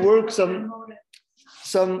charity work, some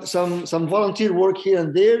volunteer work here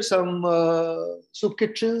and there, some soup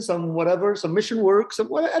kitchen, some whatever, some mission work, some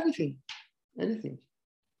whatever, anything.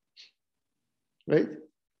 Right?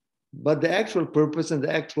 But the actual purpose and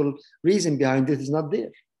the actual reason behind it is not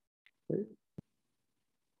there. Right?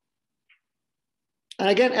 And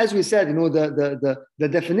again, as we said, the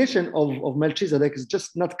definition of Melchizedek is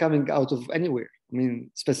just not coming out of anywhere. I mean,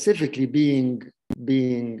 specifically being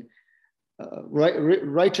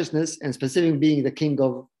righteousness, and specifically being the king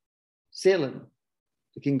of Salem,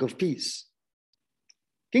 the king of peace.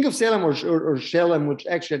 King of Salem or Shalem, which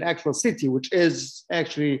actually an actual city, which is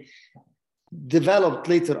actually developed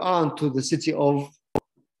later on to the city of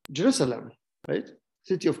Jerusalem, right?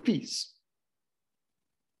 City of peace.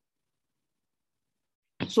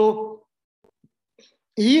 So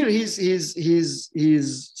here he's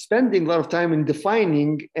spending a lot of time in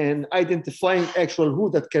defining and identifying actual who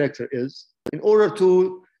that character is, in order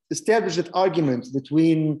to establish that argument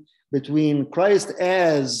between Christ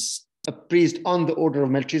as a priest on the order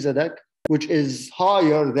of Melchizedek, which is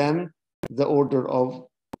higher than the order of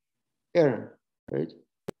Aaron, right?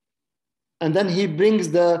 And then he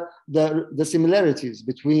brings the similarities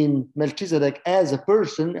between Melchizedek as a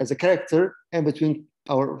person, as a character, and between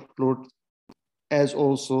our Lord as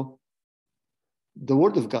also the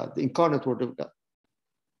Word of God, the incarnate Word of God,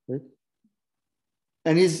 right?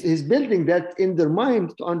 And he's building that in their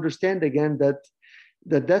mind to understand again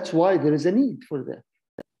that's why there is a need for that,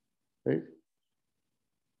 right?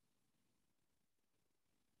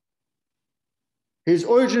 His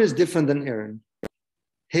origin is different than Aaron.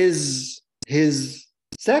 His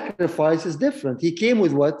sacrifice is different. He came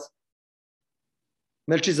with what?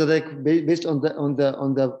 Melchizedek, based on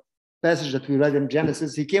the passage that we read in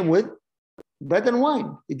Genesis, he came with bread and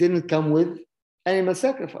wine. He didn't come with animal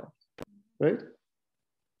sacrifice, right?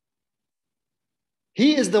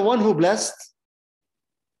 He is the one who blessed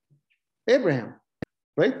Abraham,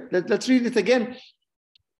 right? Let's read it again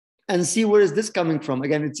and see where is this coming from.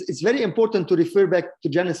 Again, it's very important to refer back to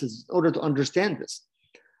Genesis in order to understand this,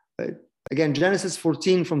 right? Again, Genesis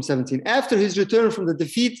 14 from 17. After his return from the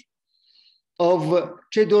defeat of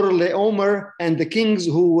Chedorlaomer and the kings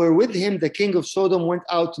who were with him, the king of Sodom went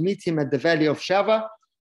out to meet him at the valley of Shava.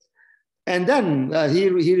 And then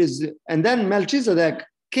and then Melchizedek,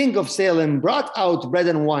 king of Salem, brought out bread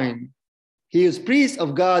and wine. He is priest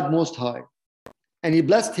of God Most High. And he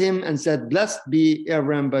blessed him and said, "Blessed be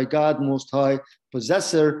Abraham by God Most High,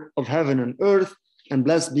 possessor of heaven and earth, and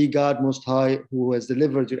blessed be God Most High, who has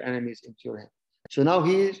delivered your enemies into your hand." So now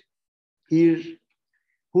here,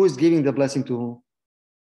 who is giving the blessing to whom?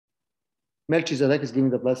 Melchizedek is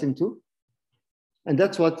giving the blessing to. And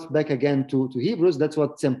that's what, back again to Hebrews, that's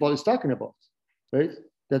what St. Paul is talking about, right?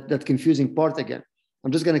 That confusing part again.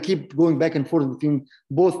 I'm just going to keep going back and forth between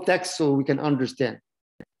both texts so we can understand.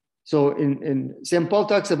 So in St. Paul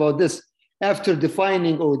talks about this after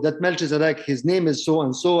defining, that Melchizedek, his name is so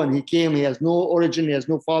and so, and he came, he has no origin, he has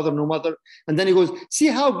no father, no mother. And then he goes, see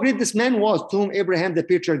how great this man was, to whom Abraham the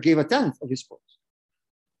patriarch gave a tenth of his spoils.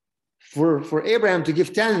 For Abraham to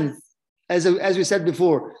give tenth, as we said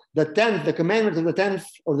before, the tenth, the commandment of the tenth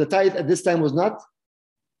or the tithe at this time was not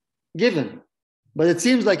given. But it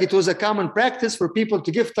seems like it was a common practice for people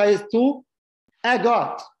to give tithe to a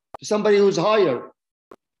God, to somebody who's higher.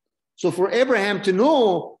 So for Abraham to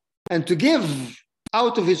know and to give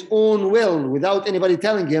out of his own will, without anybody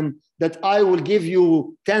telling him that I will give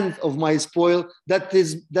you tenth of my spoil, that's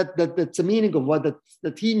the meaning of what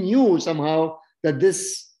that he knew somehow that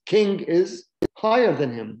this king is higher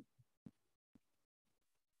than him,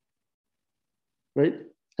 right?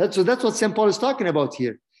 So that's what St. Paul is talking about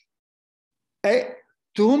here. To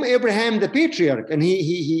whom Abraham the patriarch, and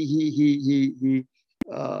he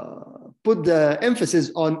put the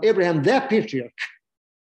emphasis on Abraham the patriarch,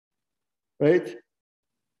 right?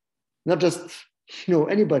 Not just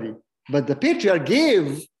anybody. But the patriarch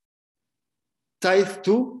gave tithe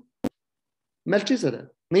to Melchizedek,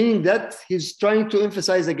 meaning that he's trying to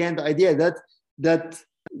emphasize again the idea that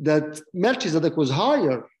Melchizedek was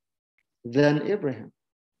higher than Abraham.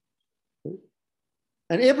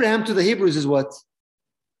 And Abraham to the Hebrews is what?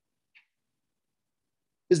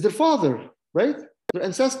 Is their father, right? Their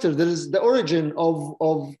ancestor. There is the origin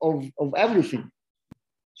of everything.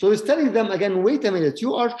 So he's telling them again, wait a minute,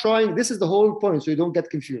 you are trying, this is the whole point, so you don't get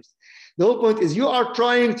confused. The whole point is you are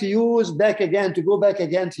trying to go back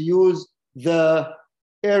again to use the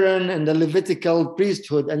Aaron and the Levitical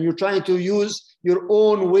priesthood, and you're trying to use your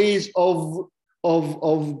own ways of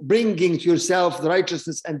bringing to yourself the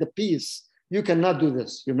righteousness and the peace. You cannot do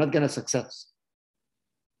this. You're not going to success.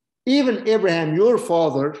 Even Abraham, your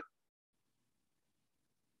father,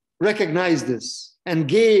 recognized this and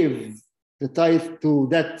gave the tithe to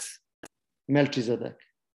that Melchizedek,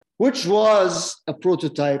 which was a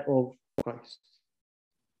prototype of Christ.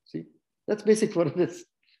 See, that's basic what it is.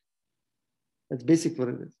 That's basic what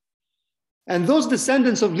it is. And those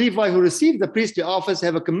descendants of Levi who received the priestly office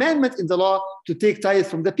have a commandment in the law to take tithe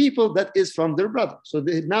from the people that is from their brother. So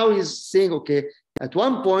now he's saying, okay, at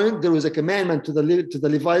one point there was a commandment to the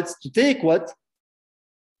Levites to take what?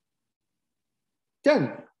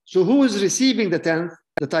 10. So who is receiving the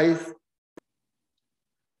tithe?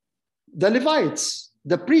 The Levites,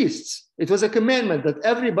 the priests. It was a commandment that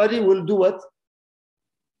everybody will do what?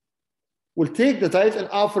 Will take the tithe and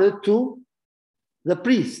offer it to the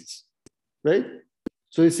priests, right?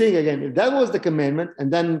 So he's saying again, if that was the commandment,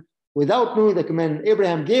 and then without knowing the commandment,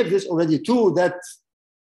 Abraham gave this already to that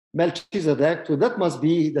Melchizedek, so that must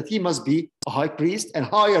be that he must be a high priest and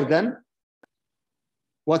higher than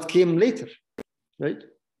what came later, right?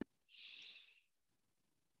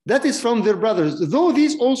 That is from their brothers, though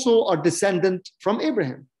these also are descendant from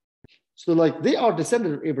Abraham. So like they are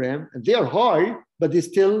descendant of Abraham and they are high, but they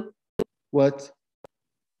still what?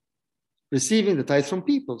 Receiving the tithe from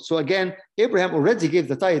people. So again, Abraham already gave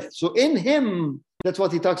the tithe. So in him, that's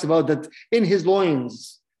what he talks about, that in his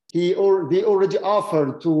loins, they already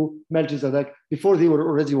offered to Melchizedek before they were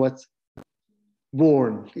already what?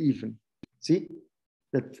 Born even. See?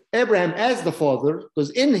 That Abraham as the father, because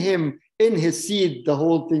in him, in his seed, the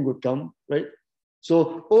whole thing would come, right?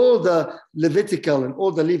 So all the Levitical and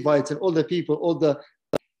all the Levites and all the people, all the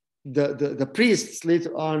priests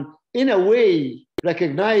later on, in a way,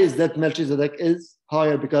 recognize that Melchizedek is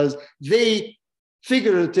higher because they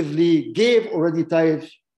figuratively gave already tithe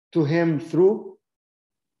to him through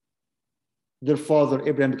their father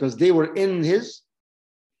Abraham because they were in his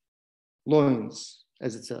loins,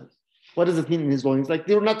 as it says. What does it mean in his loins? Like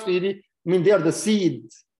they're not really, they are the seed,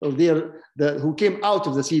 or they are who came out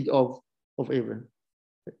of the seed of Abraham.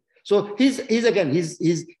 So he's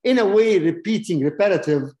in a way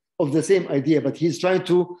repetitive of the same idea, but he's trying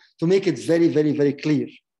to make it very, very, very clear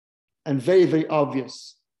and very, very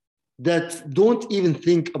obvious that don't even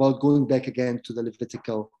think about going back again to the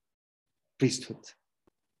Levitical priesthood,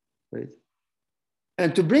 right?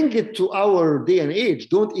 And to bring it to our day and age,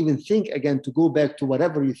 don't even think again to go back to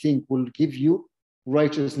whatever you think will give you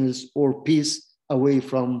righteousness or peace away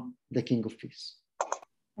from the King of Peace.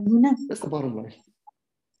 That's the bottom line.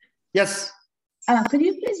 Yes. Could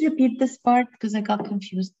you please repeat this part because I got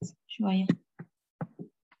confused?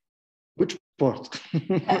 Which part?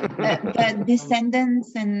 The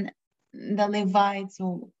descendants and the Levites.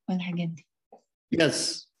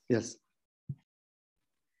 Yes.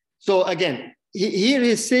 So again, here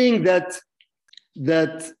he's saying that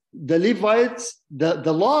the Levites,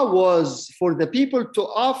 the law was for the people to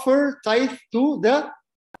offer tithe to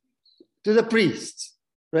the priests,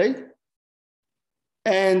 right?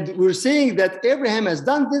 And we're saying that Abraham has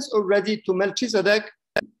done this already to Melchizedek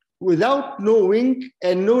without knowing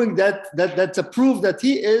that that's a proof that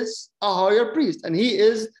he is a higher priest and he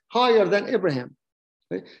is higher than Abraham.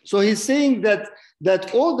 Right? So he's saying that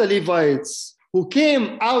all the Levites who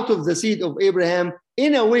came out of the seed of Abraham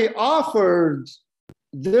in a way offered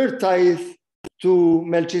their tithe to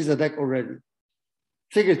Melchizedek already,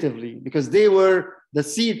 figuratively, because they were the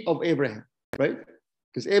seed of Abraham, right?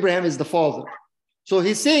 Because Abraham is the father. So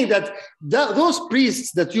he's saying that those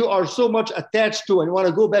priests that you are so much attached to and want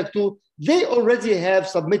to go back to, they already have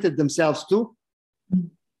submitted themselves to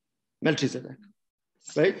Melchizedek,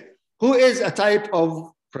 right? Who is a type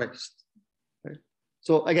of Christ, right?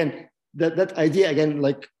 So again, that idea again,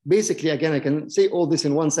 like basically again, I can say all this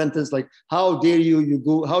in one sentence, like how dare you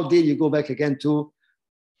go back again to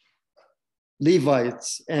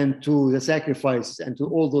Levites and to the sacrifices and to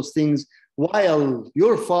all those things, while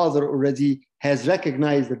your father already has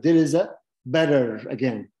recognized that there is a better,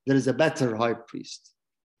 again, there is a better high priest.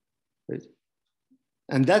 Right?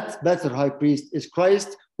 And that better high priest is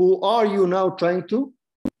Christ, who are you now trying to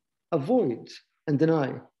avoid and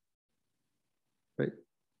deny? Right?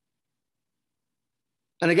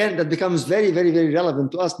 And again, that becomes very, very, very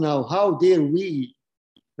relevant to us now. How dare we,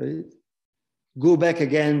 right, go back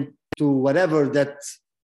again to whatever that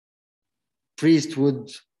priest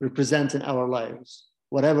would represent in our lives,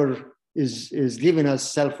 whatever is giving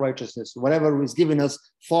us self-righteousness, whatever is giving us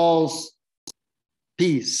false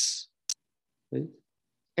peace, right?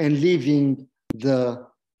 And leaving the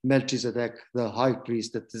Melchizedek, the high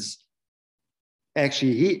priest that is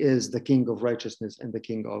actually, he is the king of righteousness and the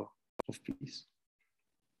king of peace.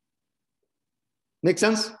 Make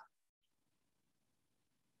sense?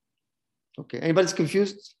 Okay, anybody's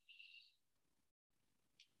confused?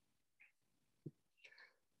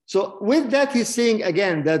 So with that, he's saying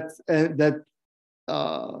again that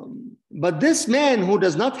but this man who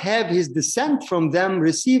does not have his descent from them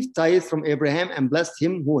received tithe from Abraham and blessed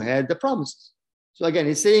him who had the promises. So again,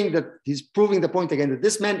 he's saying that he's proving the point again that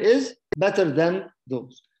this man is better than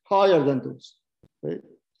those, higher than those. Right?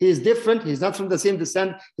 He is different. He's not from the same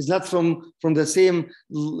descent. He's not from the same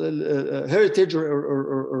heritage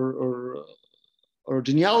or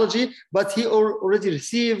genealogy, but he already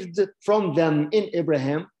received from them in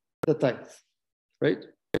Abraham the tithe, right?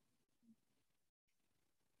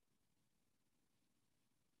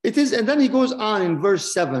 It is, and then he goes on in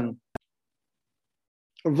verse 7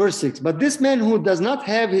 or verse 6. But this man who does not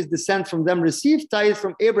have his descent from them received tithe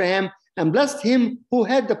from Abraham and blessed him who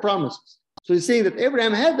had the promises. So he's saying that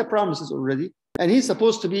Abraham had the promises already, and he's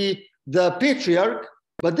supposed to be the patriarch,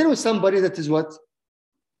 but there was somebody that is what?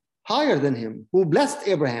 Higher than him, who blessed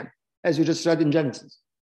Abraham, as you just read in Genesis,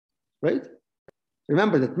 right?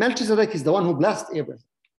 Remember that Melchizedek is the one who blessed Abraham,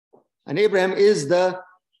 and Abraham is the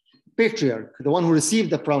patriarch, the one who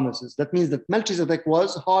received the promises. That means that Melchizedek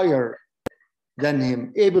was higher than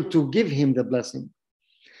him, able to give him the blessing.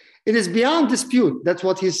 It is beyond dispute. That's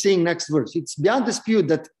what he's saying next verse. It's beyond dispute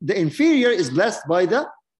that the inferior is blessed by the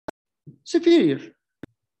superior.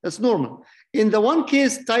 That's normal. In the one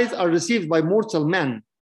case, tithes are received by mortal men,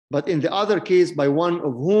 but in the other case, by one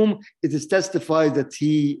of whom it is testified that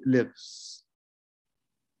he lives.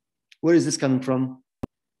 Where is this coming from?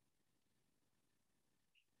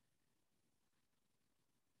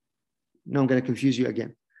 Now I'm going to confuse you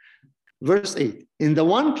again. Verse 8, in the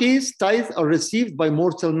one case, tithes are received by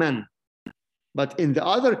mortal men, but in the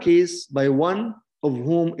other case, by one of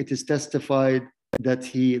whom it is testified that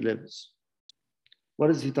he lives. What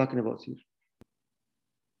is he talking about here?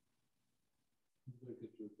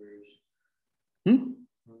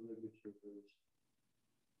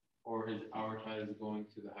 Or is our tithe going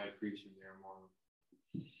to the high priest in their morning?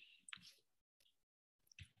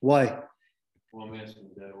 Why? Well, I'm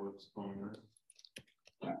asking that what's going on.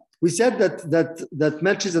 We said that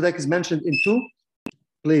Melchizedek is mentioned in two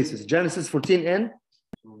places, Genesis 14 and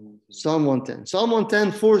Psalm 110. Psalm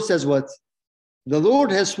 110, 4 says what? The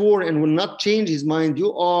Lord has sworn and will not change his mind.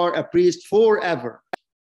 You are a priest forever.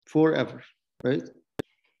 Forever, right?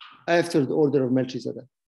 After the order of Melchizedek.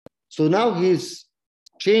 So now he's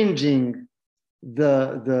changing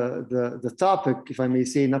the topic, if I may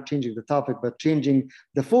say, not changing the topic, but changing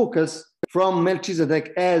the focus from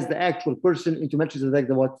Melchizedek as the actual person into Melchizedek,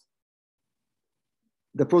 the what?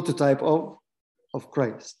 The prototype of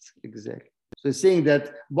Christ, exactly. So he's saying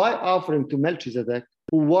that by offering to Melchizedek,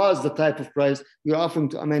 who was the type of Christ, you're offering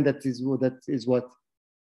to a man that is what?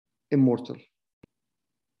 Immortal.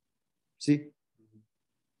 See?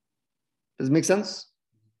 Does it make sense?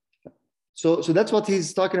 So that's what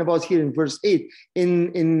he's talking about here in verse 8.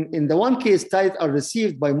 In the one case, tithes are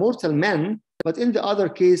received by mortal men, but in the other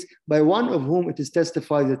case, by one of whom it is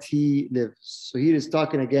testified that he lives. So here is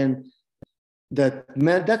talking again that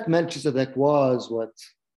Melchizedek was what?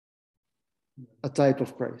 A type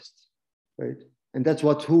of Christ, right? And that's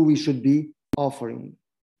who we should be offering,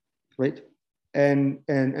 right? And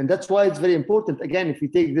that's why it's very important. Again, if we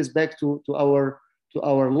take this back to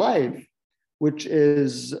our life, which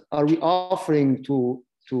is, are we offering to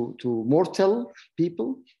mortal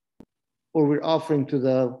people, or we're offering to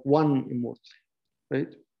the one immortal,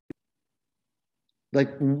 right?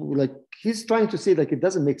 Like he's trying to say, like, it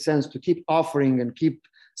doesn't make sense to keep offering and keep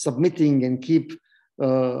submitting and keep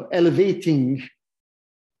elevating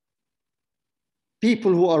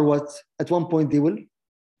people who are what? At one point they will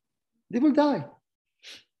die.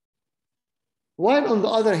 While on the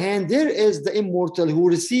other hand, there is the immortal who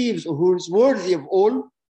receives, or who is worthy of all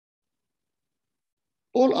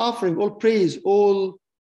offering, all praise, all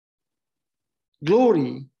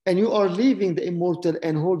glory, and you are leaving the immortal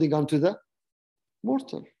and holding on to the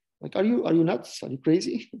mortal. Like, are you nuts? Are you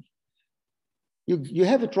crazy? You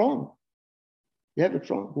have it wrong. You have it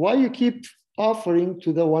wrong. Why you keep offering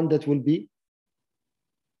to the one that will be?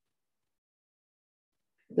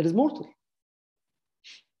 That is mortal.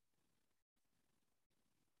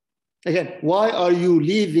 Again, why are you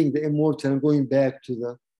leaving the immortal and going back to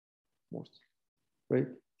the mortal? Right?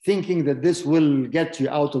 Thinking that this will get you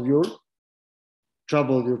out of your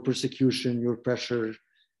trouble, your persecution, your pressure,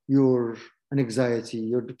 your anxiety,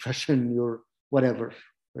 your depression, your whatever.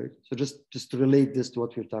 Right? So just to relate this to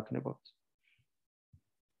what we're talking about.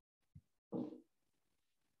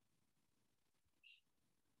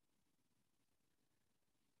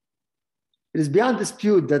 It is beyond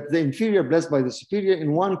dispute that the inferior blessed by the superior.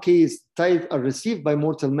 In one case, tithes are received by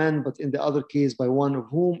mortal man, but in the other case, by one of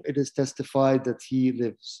whom it is testified that he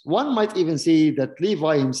lives. One might even say that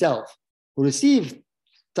Levi himself, who received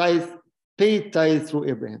tithe, paid tithe through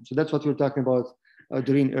Abraham. So that's what we were talking about,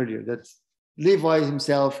 Doreen, earlier, that Levi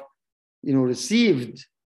himself, received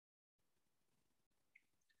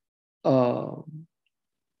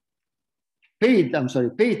paid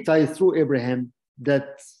tithe through Abraham,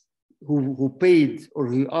 that who paid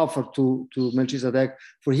or he offered to Melchizedek,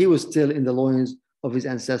 for he was still in the loins of his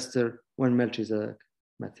ancestor when Melchizedek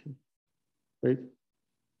met him. Right?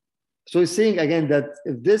 So he's saying again that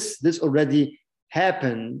if this already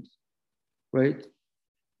happened, right,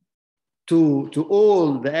 to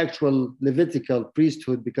all the actual Levitical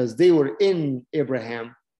priesthood, because they were in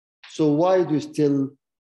Abraham, so why do you still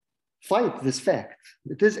fight this fact?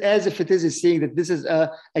 It is as if it is saying that this is a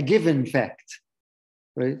given fact,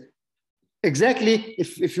 right? Exactly,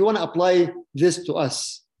 if you want to apply this to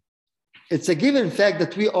us, it's a given fact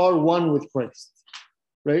that we are one with Christ,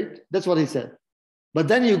 right? That's what he said. But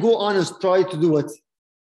then you go on and try to do it,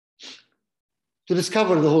 to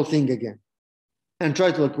discover the whole thing again, and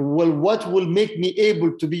try to what will make me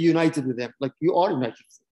able to be united with them? Like, you are united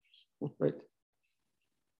with them, right?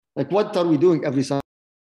 Like, what are we doing every Sunday?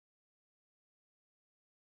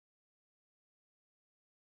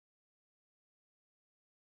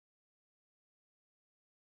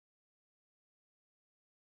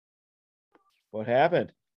 What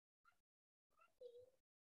happened?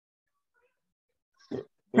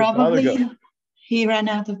 Where'd Father Probably go? he ran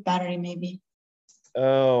out of battery, maybe.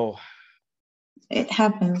 Oh, It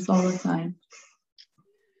happens all the time.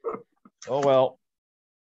 oh well.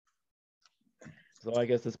 So I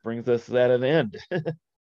guess this brings us at an end.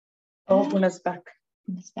 Oh, Buna's back.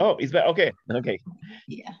 Buna's back. Oh, he's back. Okay. Okay.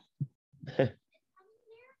 Yeah.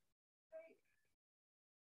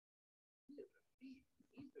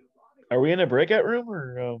 Are we in a breakout room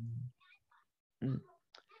or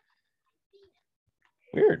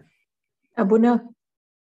weird? Abuna.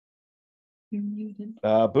 You're muted.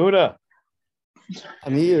 Buddha.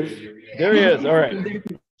 I'm here. There he is. All right.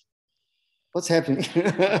 What's happening?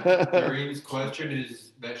 Doreen's question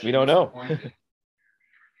is that she We don't know. disappointed.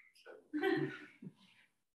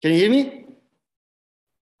 Can you hear me?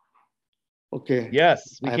 Okay.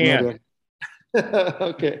 Yes, we I have can. no idea.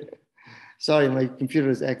 Okay. Sorry, my computer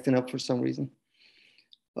is acting up for some reason.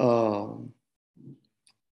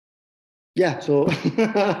 Yeah, so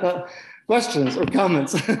questions or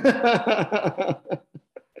comments?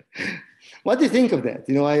 What do you think of that?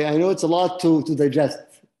 I know it's a lot to digest.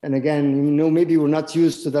 And again, maybe we're not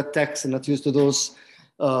used to that text and not used to those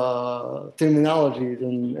terminologies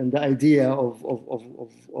and the idea of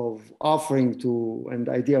offering to, and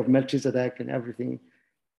the idea of Melchizedek and everything.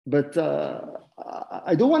 But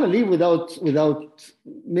I don't want to leave without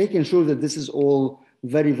making sure that this is all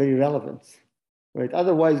very, very relevant, right?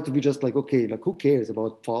 Otherwise, it would be just like, okay, like, who cares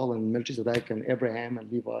about Paul and Melchizedek and Abraham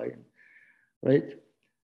and Levi, right?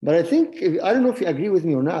 But I think, I don't know if you agree with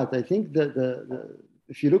me or not, I think that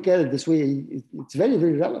if you look at it this way, it's very,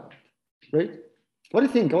 very relevant, right? What do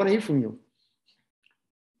you think? I want to hear from you.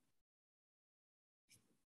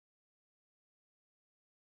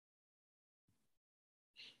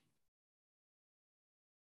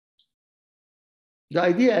 The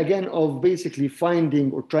idea, again, of basically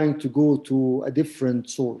finding or trying to go to a different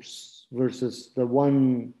source versus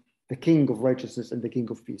the King of righteousness and the King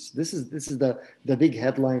of peace. This is the big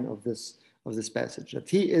headline of this passage, that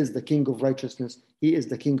he is the King of righteousness, he is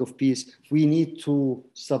the King of peace. We need to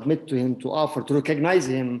submit to him, to offer, to recognize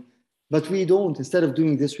him, but we don't. Instead of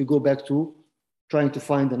doing this, we go back to trying to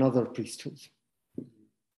find another priesthood.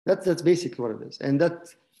 That's basically what it is. And that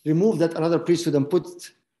remove that another priesthood and put,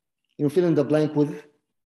 fill in the blank with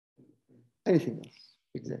anything else.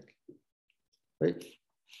 Exactly. Right?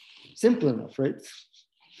 Simple enough, right?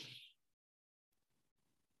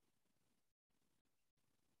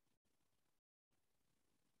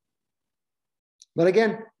 But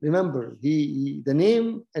again, remember, the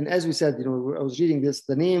name, and as we said, I was reading this,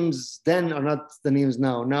 the names then are not the names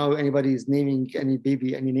now. Now anybody is naming any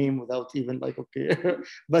baby, any name without even like, okay.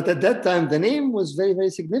 But at that time, the name was very, very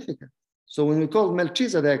significant. So when we call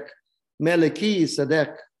Melchizedek, Meleki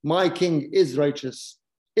Sadek, my king is righteous,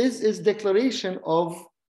 is declaration of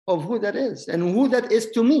who that is and who that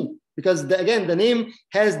is to me. Because again, the name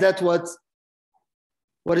has that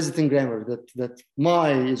what is it in grammar? That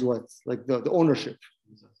my is what? Like the ownership.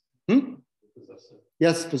 Possessive.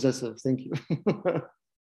 Yes, possessive. Thank you.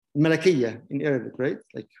 Malakiya in Arabic, right?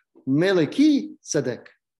 Like Malaki Sadek.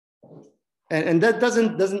 And that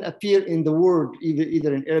doesn't appear in the word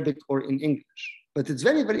either in Arabic or in English. But it's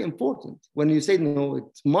very, very important when you say, no,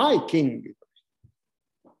 it's my king.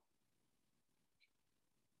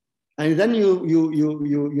 And then you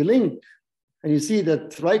link and you see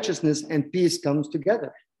that righteousness and peace comes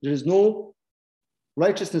together. There is no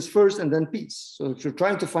righteousness first and then peace. So if you're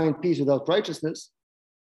trying to find peace without righteousness,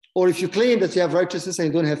 or if you claim that you have righteousness and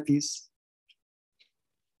you don't have peace,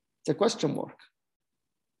 it's a question mark.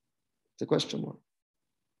 It's a question mark.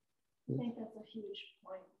 I think that's a huge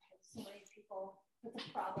point because so many people with a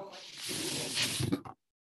problem like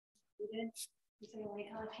students, you say like,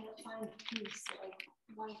 oh, I can't find peace. Like,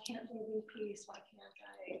 why can't there be peace? Why can't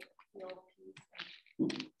I feel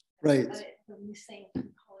peace? Right. The missing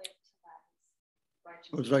component to that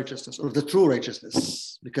is Or righteousness, or the true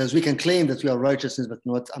righteousness, because we can claim that we are righteousness, but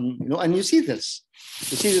not, and you see this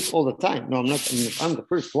all the time. No, I'm not. I'm the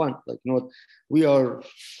first one. Like, we are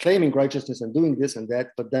claiming righteousness and doing this and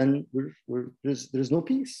that, but then there's no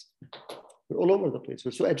peace. We're all over the place.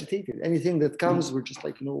 We're so agitated. Anything that comes, we're just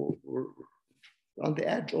like, we're on the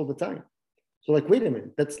edge all the time. So like, wait a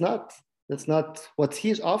minute, that's not what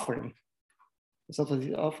he's offering. That's not what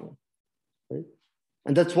he's offering, right?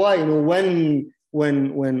 And that's why,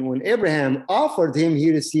 when Abraham offered him,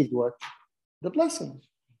 he received what? The blessing.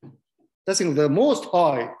 Blessing of the Most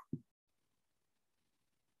High.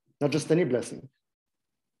 Not just any blessing.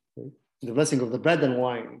 Right? The blessing of the bread and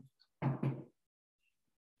wine.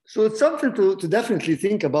 So it's something to definitely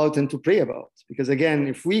think about and to pray about. Because again,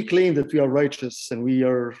 if we claim that we are righteous and we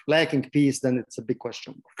are lacking peace, then it's a big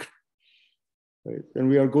question mark. Right? And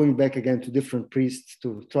we are going back again to different priests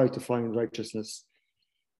to try to find righteousness,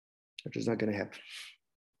 which is not going to happen.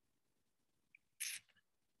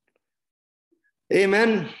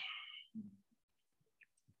 Amen.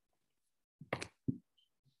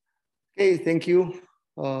 Okay, thank you.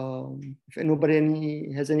 If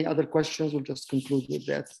anybody has any other questions, we'll just conclude with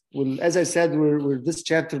that. Well, as I said, we're this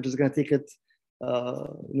chapter is going to take it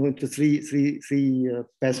into three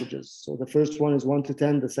passages. So the first one is 1 to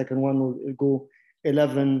 10. The second one will go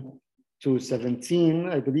 11 to 17,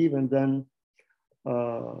 I believe, and then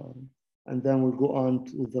we'll go on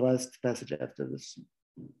to the last passage after this.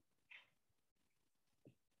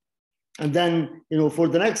 And then, for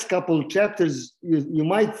the next couple chapters, you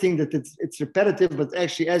might think that it's repetitive, but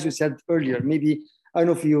actually, as you said earlier, maybe I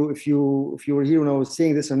don't know if you were here when I was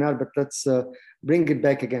saying this or not, but let's bring it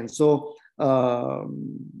back again. So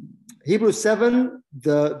Hebrews 7,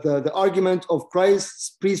 the argument of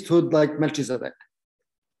Christ's priesthood like Melchizedek.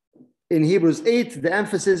 In Hebrews 8, the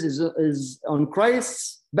emphasis is on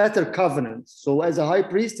Christ's better covenant. So as a high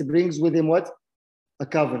priest, he brings with him what? A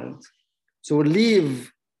covenant. So we'll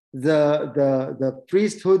leave the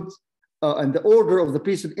priesthood and the order of the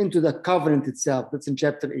priesthood into the covenant itself. That's in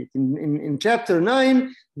chapter 8. In chapter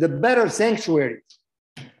 9, the better sanctuary.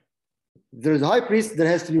 There's a high priest, there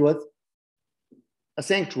has to be what? A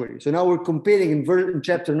sanctuary. So now we're comparing in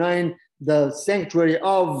chapter 9 the sanctuary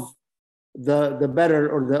of the better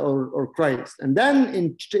or Christ. And then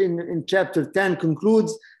in chapter 10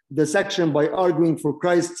 concludes the section by arguing for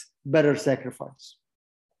Christ's better sacrifice.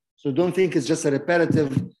 So don't think it's just a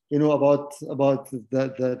repetitive, about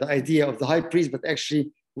the idea of the high priest, but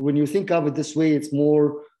actually when you think of it this way, it's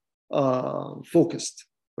more focused,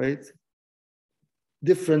 right?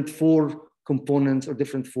 Different four components or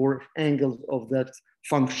different four angles of that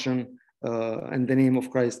function and the name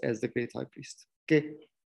of Christ as the great high priest. Okay.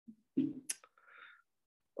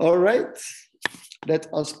 All right. Let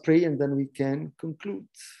us pray and then we can conclude.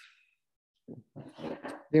 In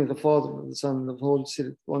the name of the Father, and the Son, and of the Holy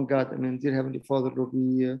Spirit, one God. Amen. Dear Heavenly Father, Lord,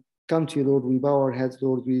 we come to you, Lord. We bow our heads,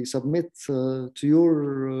 Lord. We submit to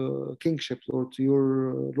your kingship, Lord, to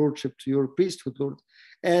your lordship, to your priesthood, Lord,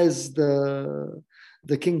 as the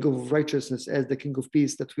King of righteousness, as the King of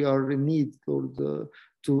peace, that we are in need, Lord,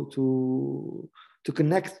 to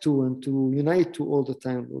connect to and to unite to all the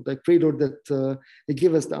time, Lord. I pray, Lord, that you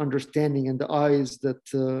give us the understanding and the eyes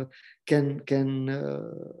that and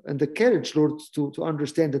the courage, Lord, to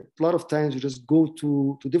understand that a lot of times you just go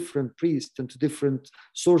to different priests and to different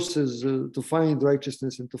sources to find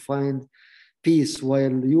righteousness and to find peace,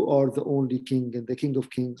 while you are the only King and the King of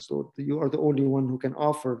Kings, Lord. You are the only one who can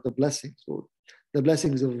offer the blessings, Lord, the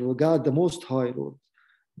blessings of God, the Most High, Lord,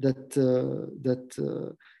 that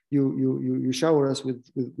you shower us with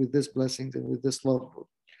these blessings and with this love, Lord.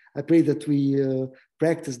 I pray that we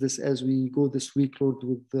practice this as we go this week, Lord,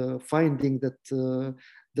 with finding that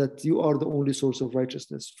you are the only source of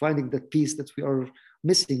righteousness, finding that peace that we are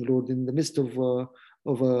missing, Lord, in the midst of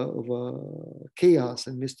chaos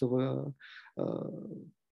and midst of a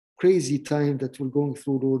crazy time that we're going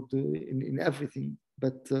through, Lord, in everything.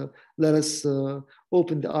 But let us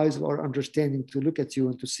open the eyes of our understanding to look at you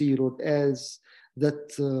and to see, Lord, as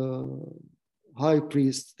that high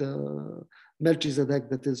priest, Melchizedek,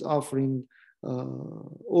 that is offering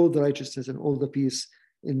all the righteousness and all the peace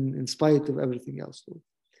in spite of everything else, Lord.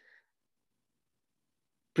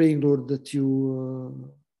 Praying, Lord, that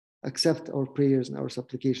you accept our prayers and our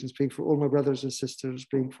supplications, praying for all my brothers and sisters,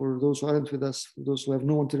 praying for those who aren't with us, for those who have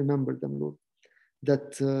no one to remember them, Lord,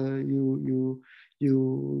 that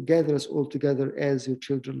you gather us all together as your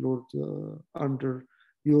children, Lord, under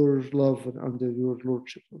your love and under your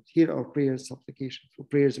lordship, Lord. Hear our prayers, supplications, for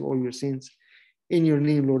prayers of all your saints. In your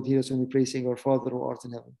name, Lord, hear us when we pray, saying, Our Father who art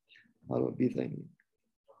in heaven, hallowed be thy name.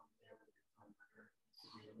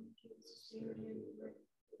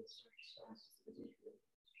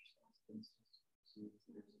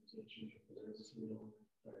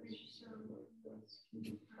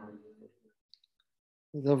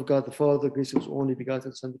 The love of God the Father, grace of His only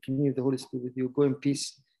begotten Son, the communion of the Holy Spirit with you. Go in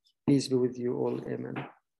peace. Peace be with you all. Amen.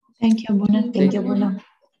 Thank you, Abuna. Thank you, Abuna.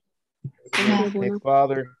 Hey,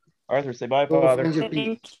 Father. Arthur, say bye, Go Father. find your peace.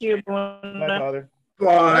 Thank you, Bye, Father. Bye,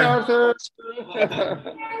 Bye. Arthur.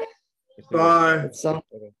 Bye.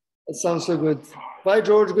 It sounds so good. Bye,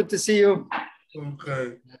 George. Good to see you.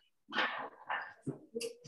 Okay.